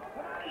Jesse,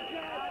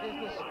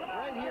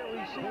 right here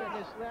we see in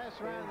this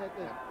last round that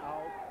the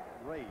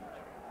Outrage.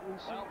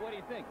 Well, what do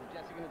you think? Is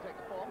Jesse going to take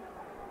the fall?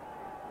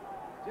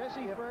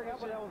 Jesse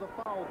Ferguson. That was a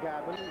foul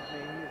guy, believe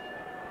me.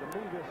 The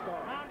movie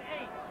star. Round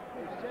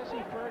 8. Is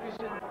Jesse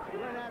Ferguson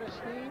run out of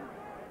steam?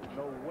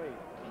 No way.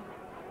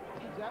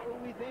 Is that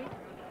what we think?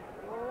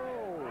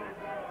 Oh,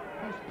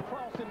 he's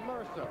crossing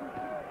Mercer.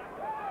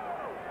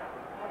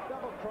 A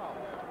double cross.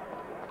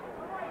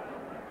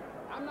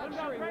 I'm not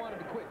sure he wanted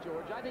to quit,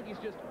 George. I think he's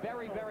just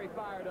very, very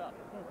fired up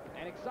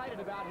and excited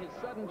about his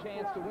sudden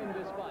chance to win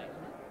this fight.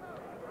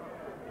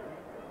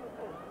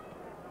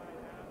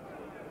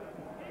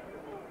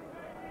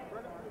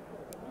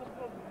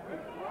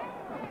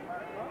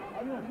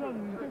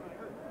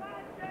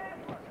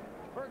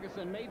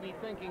 Ferguson may be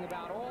thinking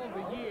about all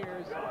the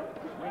years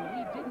when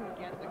he didn't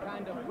get the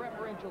kind of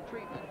preferential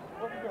treatment.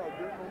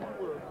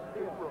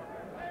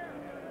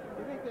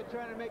 You think they're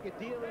trying to make a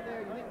deal in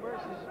there? You think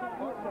Mercer's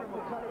offering him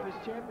a cut of his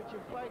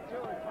championship fight,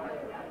 George?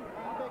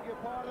 I beg your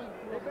pardon.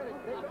 They better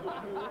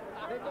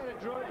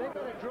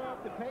draw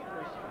up the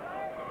papers.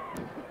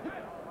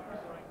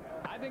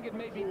 I think it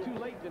may be too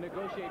late to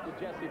negotiate with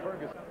Jesse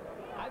Ferguson.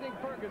 I think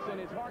Ferguson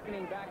is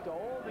hearkening back to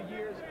all the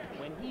years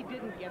when he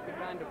didn't get the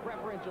kind of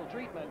preferential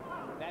treatment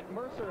that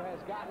Mercer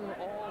has gotten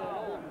all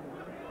along.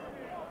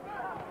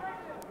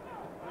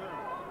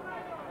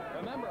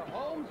 Remember,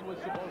 Holmes was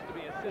supposed to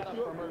be a setup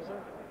for Mercer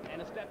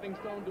and a stepping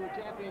stone to a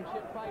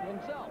championship fight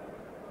himself.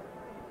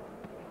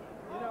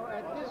 You know,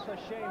 It's a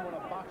shame when a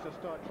boxer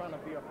starts trying to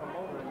be a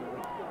promoter in the ring.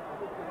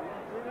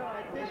 You know,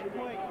 at this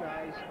point,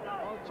 guys,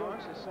 all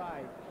jokes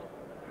aside,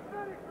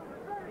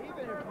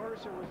 even if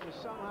Mercer was to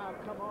somehow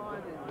come on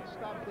and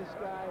stop this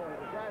guy or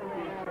the guy who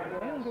ran out of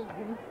gas,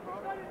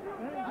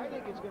 I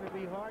think it's going to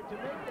be hard to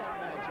make that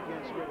match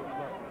against Riddick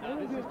Bowe. Now,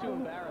 this is too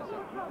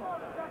embarrassing.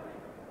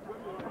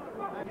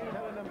 I'm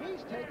telling him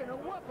he's taking a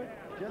whooping.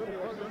 Jesse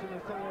Ferguson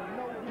is saying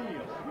no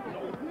deals.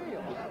 No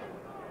deals.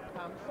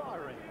 I'm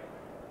sorry.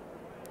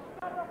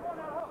 I've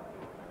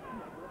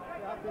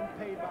been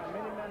paid by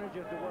many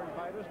managers to work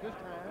fighters. This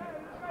time,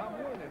 I'm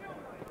winning.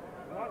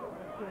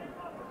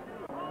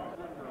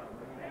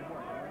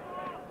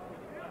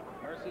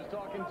 Mercer's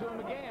talking to him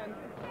again.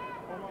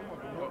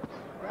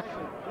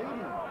 Actually,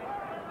 bleeding.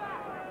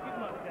 Keep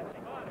him up, Jesse.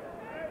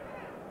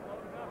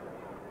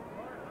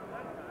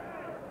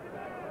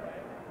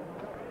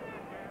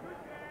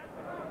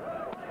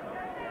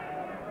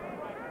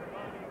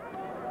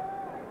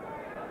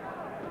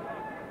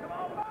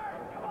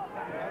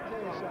 I'll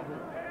tell you something.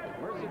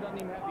 Mercer doesn't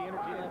even have the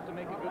energy left to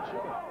make a good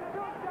show.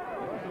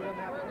 Mercer doesn't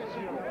have to make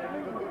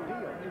a good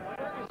deal. If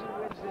Ferguson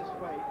wins this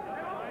fight,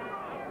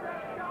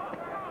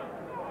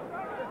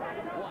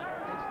 What?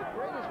 it's the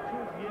greatest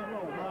proof you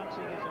know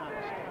boxing is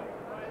honest.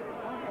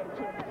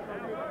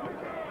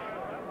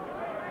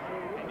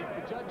 And if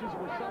the judges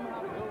were somehow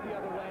to go the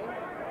other way,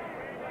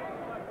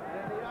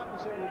 Then the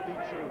opposite would be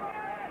true.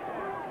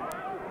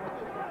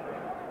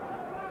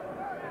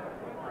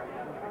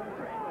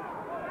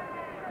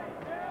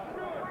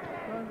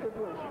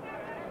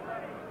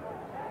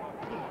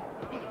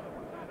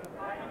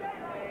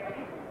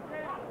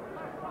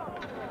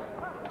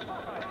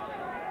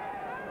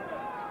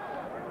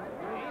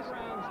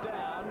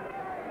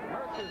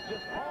 Mercer's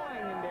just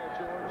pawing in there,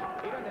 George.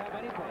 He doesn't have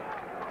anything.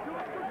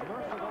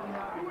 Mercer doesn't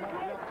have enough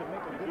left to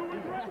make a good deal.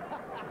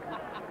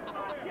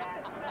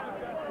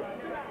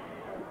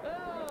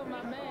 Oh,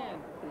 my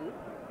man.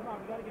 Come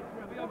on, we gotta get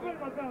through. We gotta go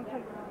down.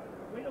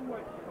 Wait a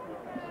word.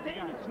 Stay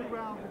in this 2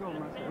 rounds to go,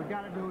 Mercer. We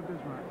got to do it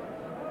this round.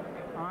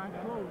 All right?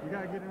 We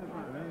got to get in this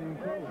round. That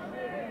ain't close.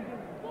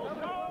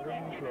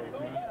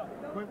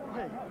 But,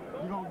 hey,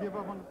 you going to give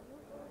up on the...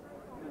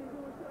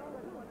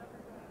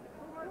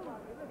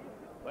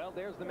 Well,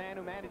 there's the man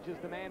who manages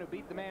the man who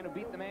beat the man who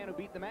beat the man who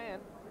beat the man.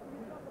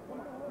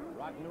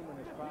 Rock Newman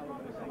is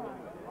probably singing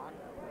rock.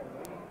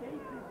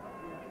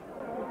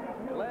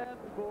 Left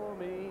for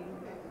me.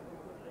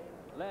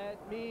 Let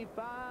me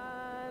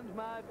find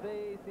my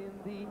faith in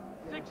thee.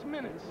 6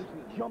 minutes.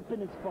 Jump in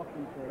his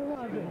fucking face.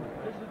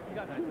 This is, you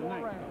got 2 more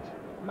rounds.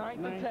 9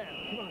 to 10. Come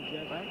on,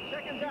 Jess.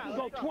 Second You can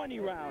go 20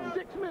 rounds.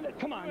 6 minutes.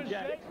 Come on,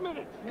 Jess. 6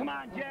 minutes. Come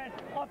on, Jess.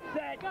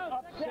 Upset.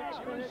 Upset.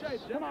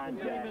 Come on,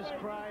 Jess. Famous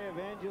cry of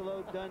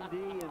Angelo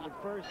Dundee in the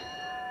first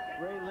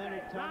Ray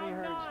Leonard Tommy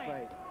Round Hearns 9.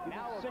 fight. Give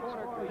Now him a 6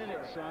 corner more clear.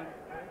 minutes, son.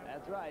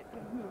 That's right.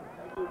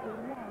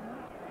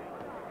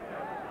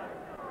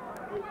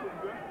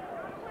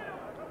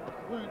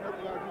 We ain't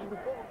never got you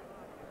before.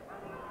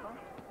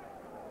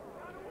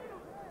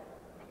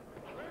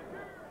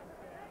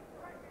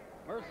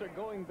 Mercer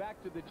going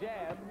back to the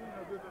jab,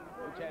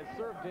 which has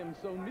served him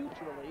so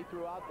neutrally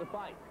throughout the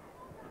fight.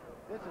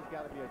 This has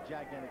got to be a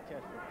gigantic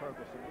test for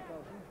Ferguson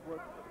because he's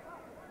worked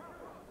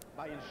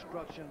by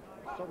instruction,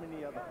 so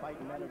many other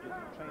fighting managers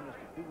and trainers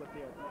to do what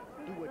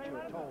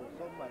you're told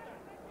so much.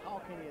 How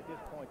can he at this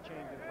point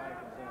change his life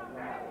and say, I will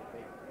not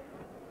obey?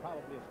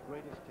 Probably his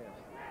greatest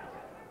test.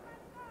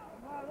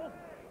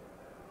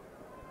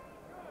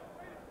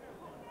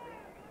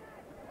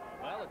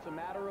 Well, it's a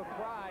matter of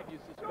pride, you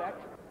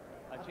suspect.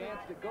 A chance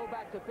to go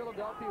back to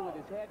Philadelphia with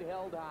his head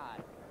held high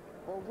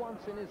for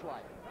once in his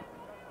life.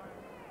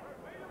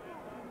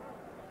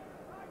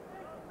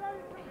 It's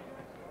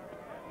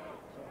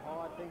a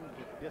hard thing to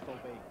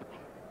disobey.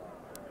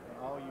 And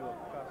all you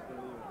accustomed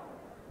to.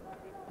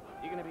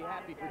 You're going to be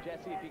happy for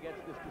Jesse if he gets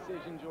this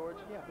decision, George?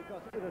 Yeah,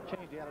 because it'll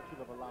change the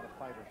attitude of a lot of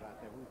fighters out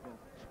there who've been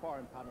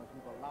sparring partners,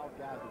 who've allowed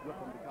guys to whip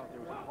them because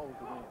they were supposed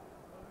to win.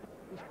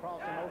 He's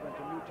crossing over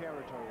into new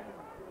territory.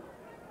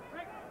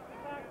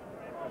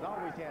 He's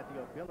always had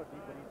the ability,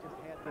 but he just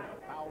had this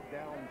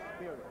bowed-down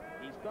spirit.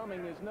 He's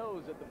thumbing his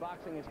nose at the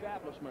boxing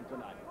establishment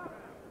tonight.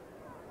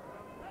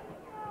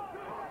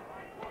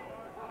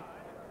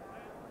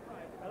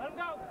 Let him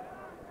go.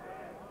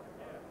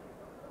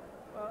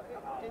 Well,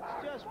 it's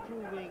just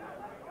proving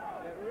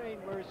that Ray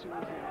Mercer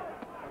was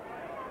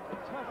a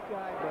tough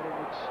guy, but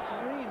an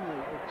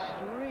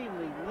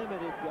extremely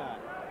limited guy.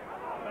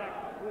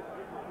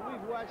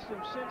 We've watched him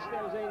since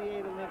those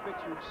 '88 Olympics.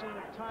 We've seen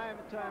him time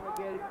and time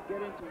again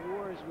get into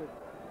wars with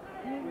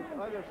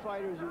other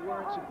fighters who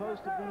weren't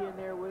supposed to be in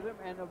there with him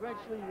and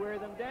eventually wear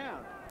them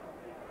down.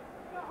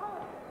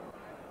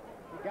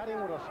 He got in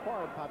with a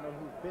sparring partner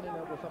who's been in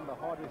there with some of the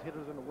hardest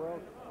hitters in the world,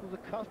 who's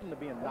accustomed to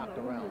being knocked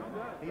around.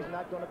 He's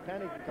not going to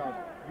panic because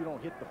you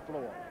don't hit the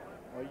floor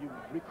or you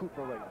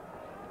recuperate.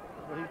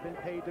 That's what he's been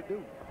paid to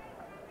do.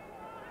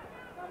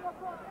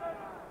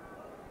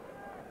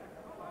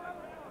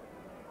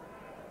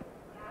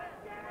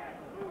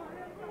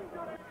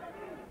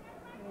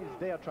 He's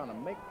there trying to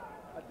make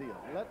a deal.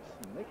 Let's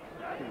make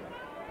a deal.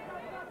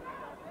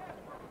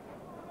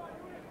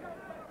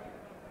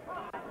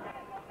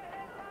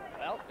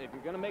 Well, if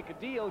you're going to make a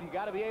deal, you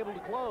got to be able to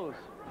close.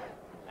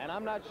 And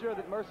I'm not sure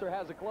that Mercer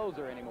has a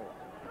closer anymore.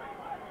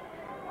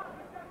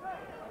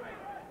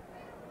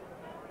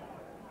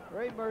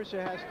 Ray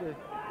Mercer has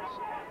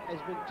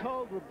been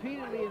told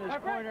repeatedly in his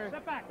corner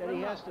that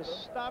he has to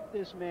stop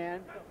this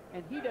man,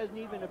 and he doesn't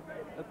even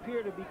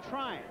appear to be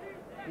trying.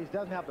 He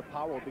doesn't have the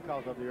power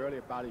because of the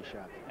earlier body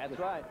shots. That's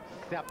right.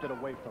 Sapped it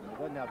away from him. He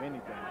doesn't have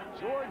anything.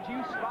 George,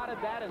 you spotted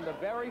that in the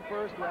very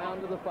first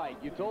round of the fight.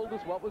 You told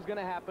us what was going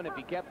to happen if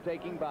he kept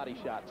taking body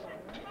shots.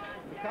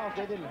 Because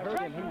they didn't hurt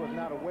him, he was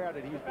not aware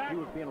that he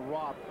was being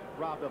robbed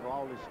of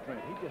all his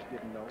strength. He just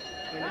didn't know.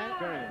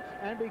 Inexperience.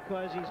 And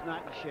because he's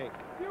not in shape.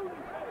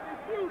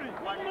 Beauty.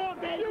 One more,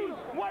 baby.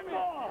 One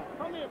more.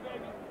 Come here,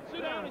 baby.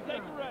 Sit down and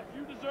take a rest.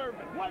 You deserve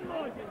it. One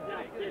more.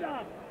 Sit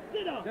down.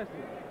 Sit down. Jesse,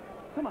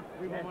 Come on.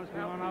 we must be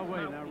on our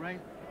way now,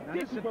 right? Now,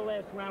 This is the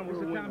last round This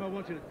we're is the winning. time I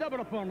want you to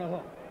double up on the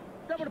hook.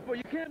 Double up on.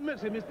 You can't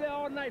miss him. He's there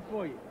all night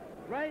for you,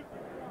 right?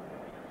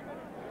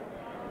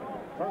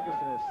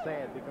 Ferguson is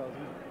sad because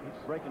he's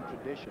breaking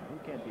tradition. He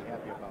can't be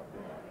happy about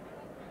this.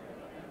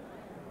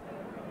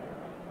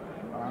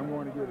 I'm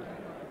going to get it.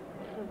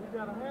 You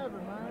gotta have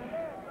it,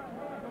 man.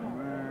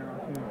 Man, I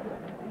can't. You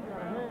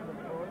gotta have it,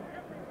 boy.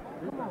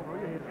 Come on, bro.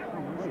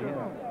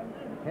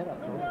 Head up,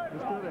 bro. Let's do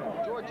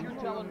that. George, you're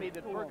telling me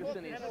that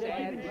Ferguson is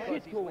sad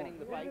because he's winning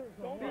the fight?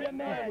 Don't be a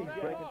man. He's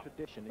breaking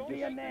tradition. He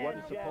just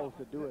wasn't supposed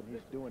to do it, and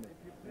he's doing it.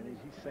 And he's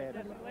sad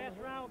about it. Last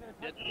round,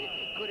 we're going to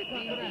Could it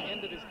mean the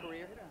end of his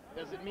career?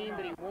 Does it mean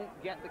that he won't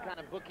get the kind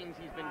of bookings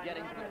he's been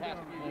getting for the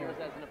past few years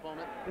as an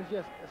opponent? It's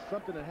just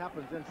something that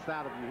happens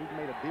inside of you. He's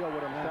made a deal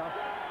with himself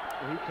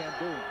that he can't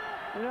do.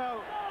 You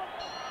know,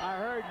 I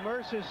heard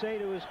Mercer say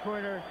to his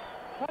corner,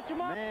 touch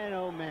him up. man,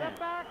 oh man. Step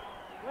back.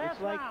 Last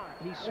It's like round.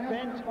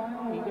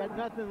 he got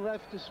nothing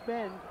left to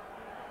spend.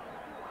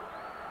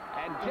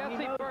 And He Jesse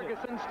knows it.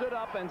 Ferguson stood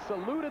up and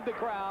saluted the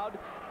crowd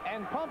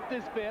and pumped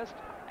his fist,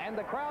 and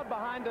the crowd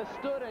behind us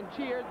stood and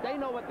cheered. They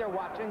know what they're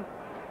watching.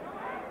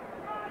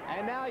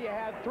 And now you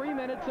have 3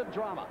 minutes of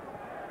drama.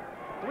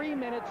 3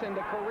 minutes in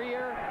the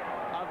career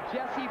of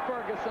Jesse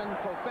Ferguson,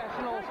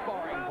 professional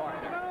sparring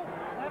partner.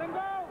 Let him go.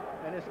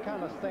 And it's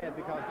kind of sad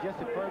because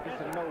Jesse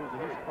Ferguson knows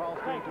that he's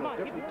crossed into a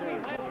different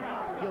territory.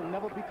 He'll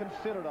never be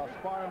considered a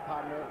sparring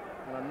partner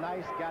and a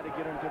nice guy to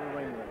get into the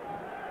ring with.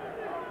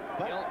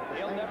 But at the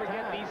He'll same never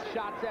get time, these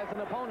shots as an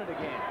opponent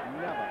again.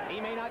 Never.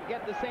 He may not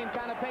get the same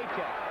kind of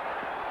paycheck.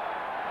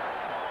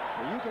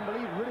 You can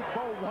believe Riddick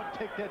Bowe won't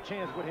take that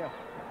chance with him.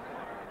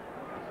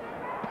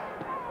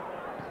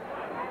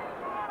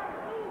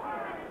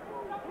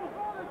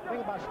 The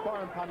thing about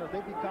sparring partners,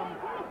 they become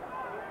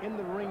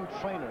in-the-ring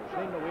trainers.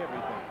 They know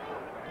everything.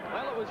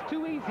 Well, it was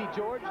too easy,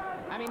 George.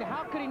 I mean,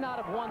 how could he not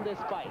have won this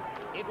fight?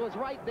 It was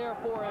right there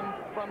for him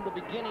from the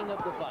beginning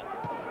of the fight.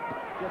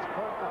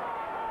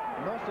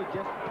 Mercer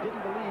just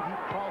didn't believe he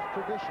crossed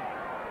tradition.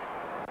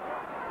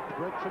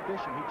 Break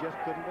tradition, he just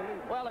couldn't believe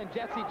it. Well, and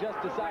Jesse just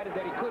decided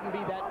that he couldn't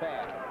be that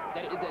bad.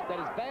 That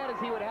as bad as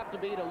he would have to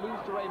be to lose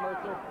to Ray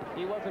Mercer,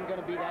 he wasn't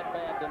going to be that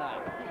bad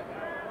tonight.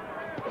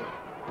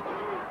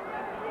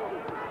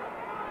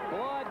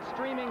 Blood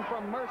streaming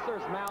from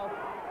Mercer's mouth.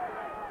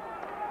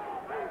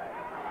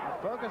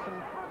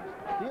 Ferguson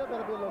still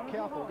better be a little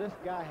careful. This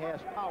guy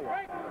has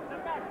power.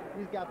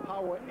 He's got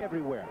power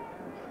everywhere.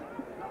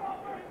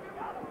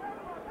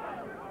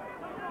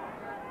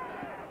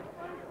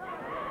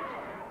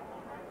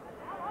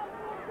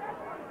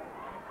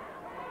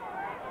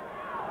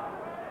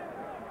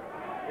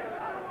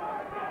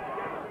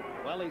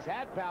 Well, he's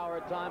had power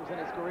at times in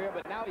his career,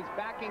 but now he's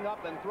backing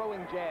up and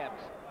throwing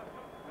jabs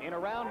in a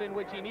round in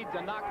which he needs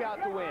a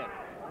knockout to win.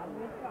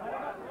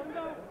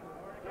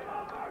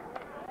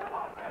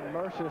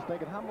 Mercer is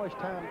thinking, how much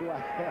time do I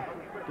have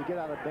to get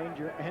out of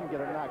danger and get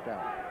a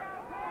knockout?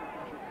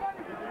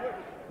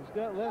 He's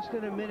got less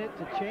than a minute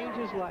to change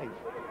his life.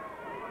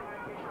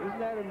 Isn't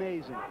that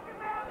amazing?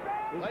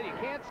 Well, you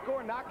can't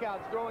score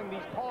knockouts throwing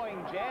these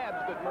pawing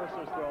jabs that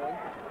Mercer's throwing.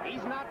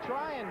 He's not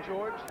trying,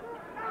 George.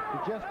 He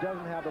just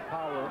doesn't have the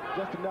power,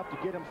 just enough to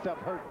get himself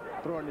hurt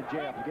throwing the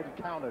jab, to get him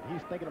countered.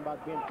 He's thinking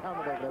about being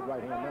countered over that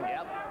right hand now.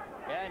 Yep.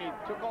 Yeah, and he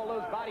took all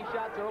those body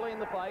shots early in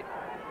the fight,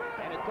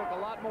 and it took a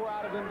lot more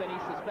out of him than he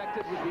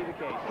suspected would be the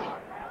case.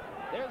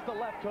 There's the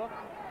left hook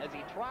as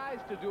he tries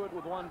to do it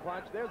with one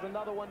punch. There's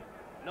another one.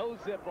 No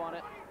zip on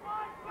it.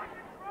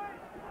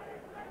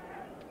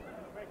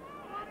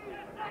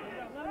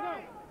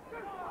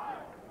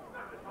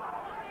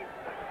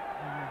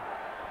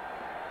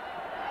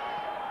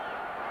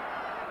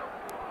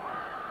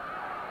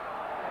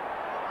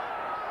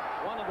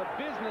 One of the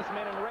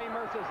businessmen in Ray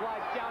Mercer's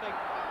life counting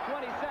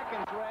 20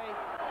 seconds, Ray,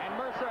 and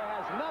Mercer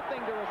has nothing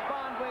to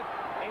respond with.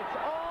 It's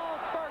all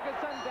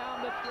Ferguson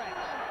down the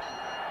stretch.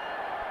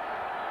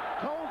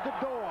 Close the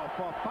door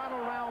for a final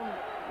round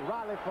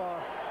rally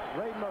for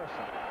Ray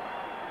Mercer.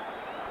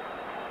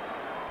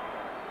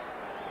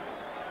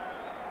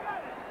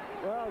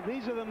 Well,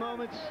 these are the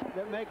moments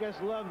that make us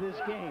love this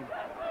game.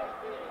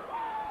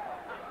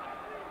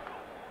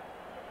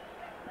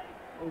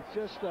 It's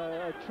just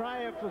a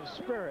triumph of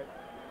spirit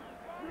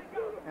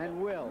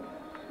and will.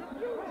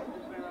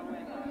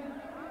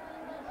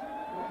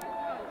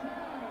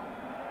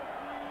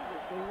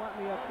 They want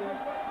me up there.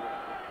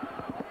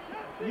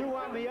 You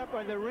want me up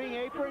on the ring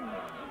apron?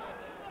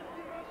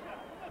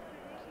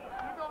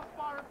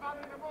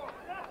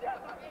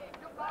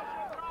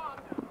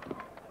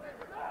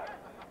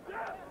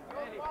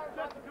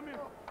 Come here.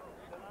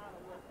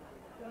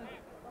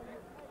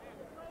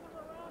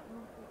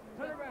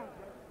 Turn around.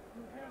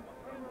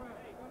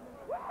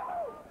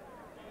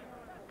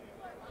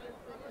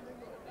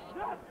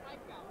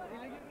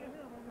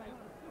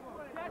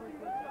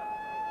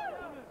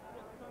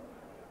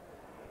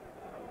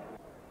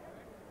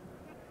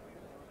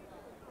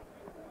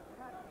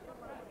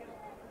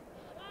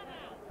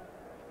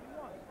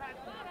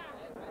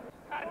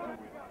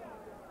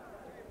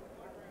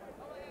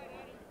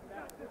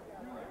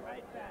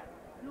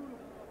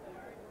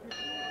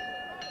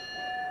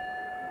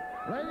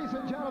 Ladies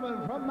and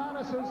gentlemen, from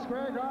Madison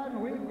Square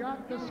Garden, we've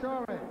got the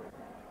scoring.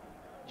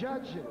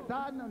 Judge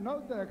Don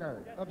Nodecker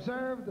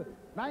observed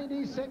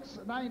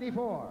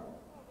 96-94,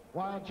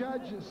 while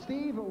Judge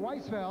Steve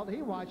Weisfeld,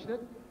 he watched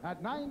it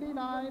at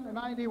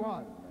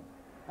 99-91.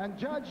 And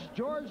Judge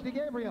George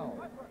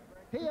DeGabriel,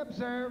 he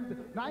observed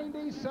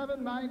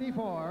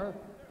 97-94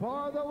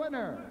 for the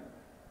winner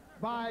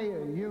by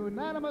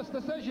unanimous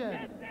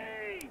decision,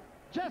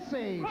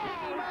 Jesse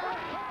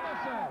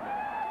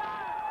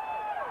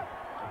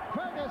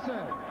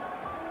Ferguson.